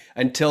listening.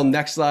 Until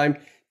next time,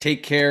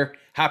 take care,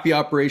 happy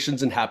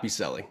operations, and happy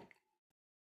selling.